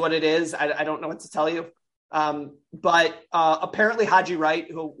 It is what it is. I don't know what to tell you. But apparently Haji Wright,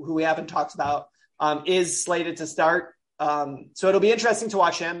 who we haven't talked about, is slated to start. So it'll be interesting to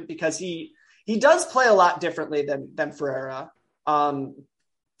watch him because he does play a lot differently than Ferreira. And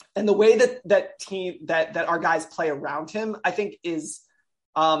the way that our guys play around him, I think is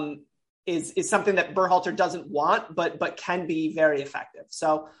something that Berhalter doesn't want, but can be very effective.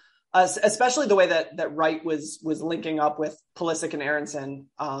 So especially the way that Wright was linking up with Pulisic and Aronson,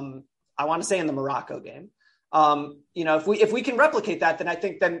 I want to say in the Morocco game. If we can replicate that, then I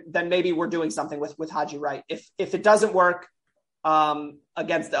think then maybe we're doing something with Haji Wright. If it doesn't work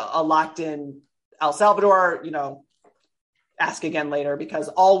against a locked in El Salvador, ask again later, because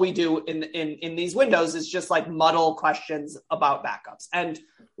all we do in these windows is just like muddle questions about backups. And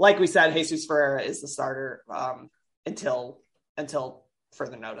like we said, Jesus Ferreira is the starter until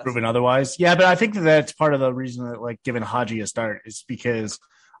further notice. Proven otherwise. Yeah, but I think that's part of the reason that like giving Haji a start is because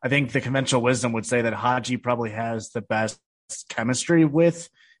I think the conventional wisdom would say that Haji probably has the best chemistry with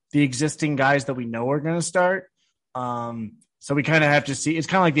the existing guys that we know are going to start. So we kind of have to see. It's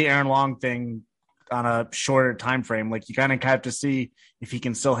kind of like the Aaron Long thing on a shorter time frame. Like you kind of have to see if he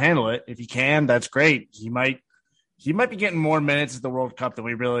can still handle it. If he can, that's great. He might be getting more minutes at the World Cup than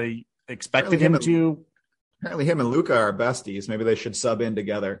we really expected him to. Apparently him and Luka are besties. Maybe they should sub in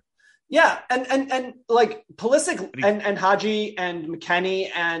together. Yeah, and like Pulisic and Haji and McKennie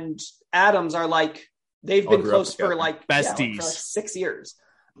and Adams are like, they've been close for like besties for like 6 years.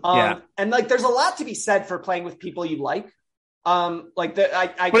 And like there's a lot to be said for playing with people you like. But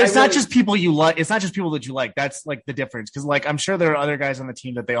it's not just people you like. It's not just people that you like. That's like the difference. Because like I'm sure there are other guys on the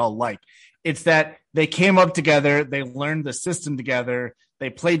team that they all like. It's that they came up together, they learned the system together,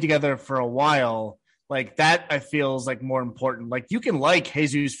 they played together for a while. Like that, I feel is like more important. Like you can like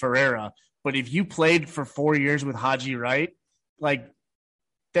Jesus Ferreira, but if you played for 4 years with Haji Wright, like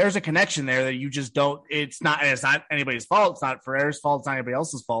there's a connection there that you just don't. It's not anybody's fault. It's not Ferreira's fault. It's not anybody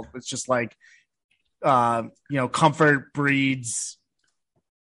else's fault. It's just like, comfort breeds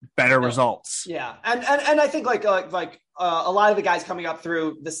better results. Yeah, and I think like a lot of the guys coming up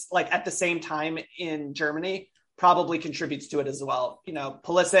through this like at the same time in Germany probably contributes to it as well.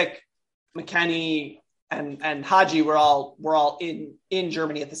 Pulisic, McKennie, and Haji were all in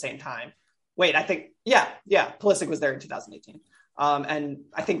Germany at the same time. Wait, I think Pulisic was there in 2018, and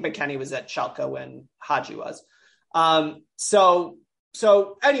I think McKennie was at Schalke when Haji was.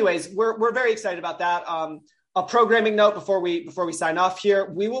 So anyways, we're very excited about that. A programming note before we sign off here,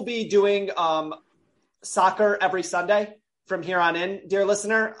 we will be doing soccer every Sunday from here on in, dear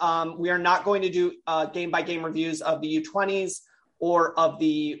listener. We are not going to do game by game reviews of the U20s or of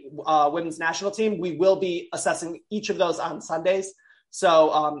the women's national team. We will be assessing each of those on Sundays.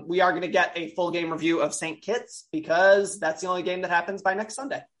 So we are going to get a full game review of St. Kitts because that's the only game that happens by next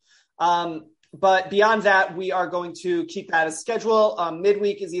Sunday. But beyond that, we are going to keep that as schedule.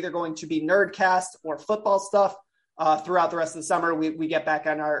 Midweek is either going to be Nerdcast or football stuff. Throughout the rest of the summer, we get back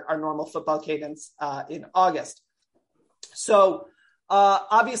on our normal football cadence in August. So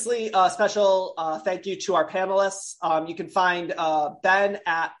obviously, a special thank you to our panelists. You can find Ben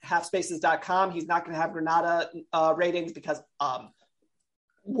at halfspaces.com. He's not going to have Granada ratings because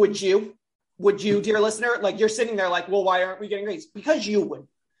would you, dear listener? Like you're sitting there like, well, why aren't we getting ratings? Because you would.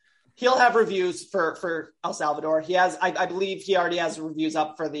 He'll have reviews for El Salvador. He has, I believe he already has reviews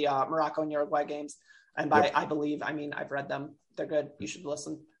up for the Morocco and Uruguay games. And by I believe, I mean, I've read them. They're good. You should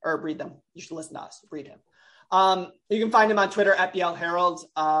listen or read them. You should listen to us. Read him. You can find him on Twitter at BL Herald.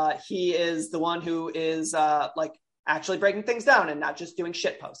 He is the one who is like actually breaking things down and not just doing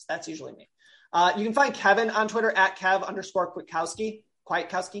shit posts. That's usually me. You can find Kevin on Twitter at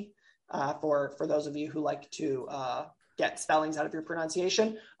Kev_Kwiatkowski, for those of you who like to get spellings out of your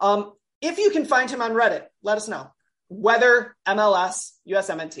pronunciation. If you can find him on Reddit, let us know. Weather, MLS,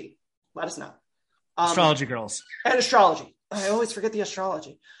 USMNT. Let us know. Astrology girls. And astrology. I always forget the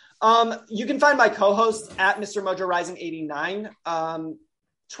astrology. You can find my co-host at Mr. Mojo Rising 89.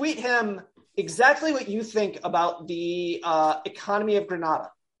 Tweet him exactly what you think about the economy of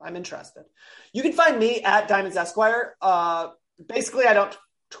Granada. I'm interested. You can find me at Diamonds Esquire. Basically, I don't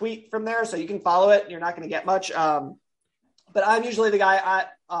tweet from there, so you can follow it. You're not going to get much. But I'm usually the guy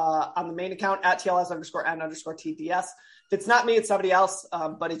on the main account at TLS_N_TDS. If it's not me, it's somebody else,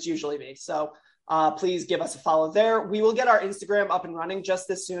 but it's usually me. So please give us a follow there. We will get our Instagram up and running just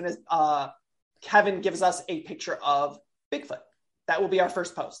as soon as Kevin gives us a picture of Bigfoot. That will be our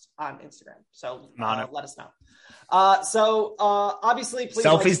first post on Instagram. So let us know. Obviously, please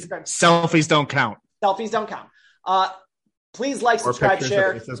selfies don't count. Selfies don't count. Please like, subscribe,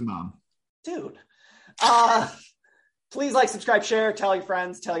 share. It says mom. Dude. Please like, subscribe, share, tell your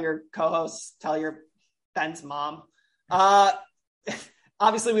friends, tell your co-hosts, tell your Ben's mom.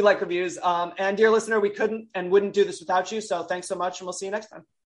 Obviously, we like reviews. And dear listener, we couldn't and wouldn't do this without you. So thanks so much, and we'll see you next time.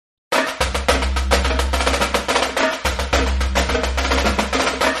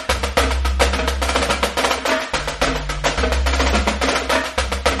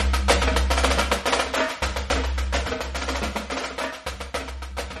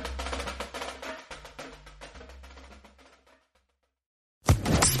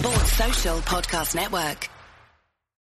 Sports Social Podcast Network.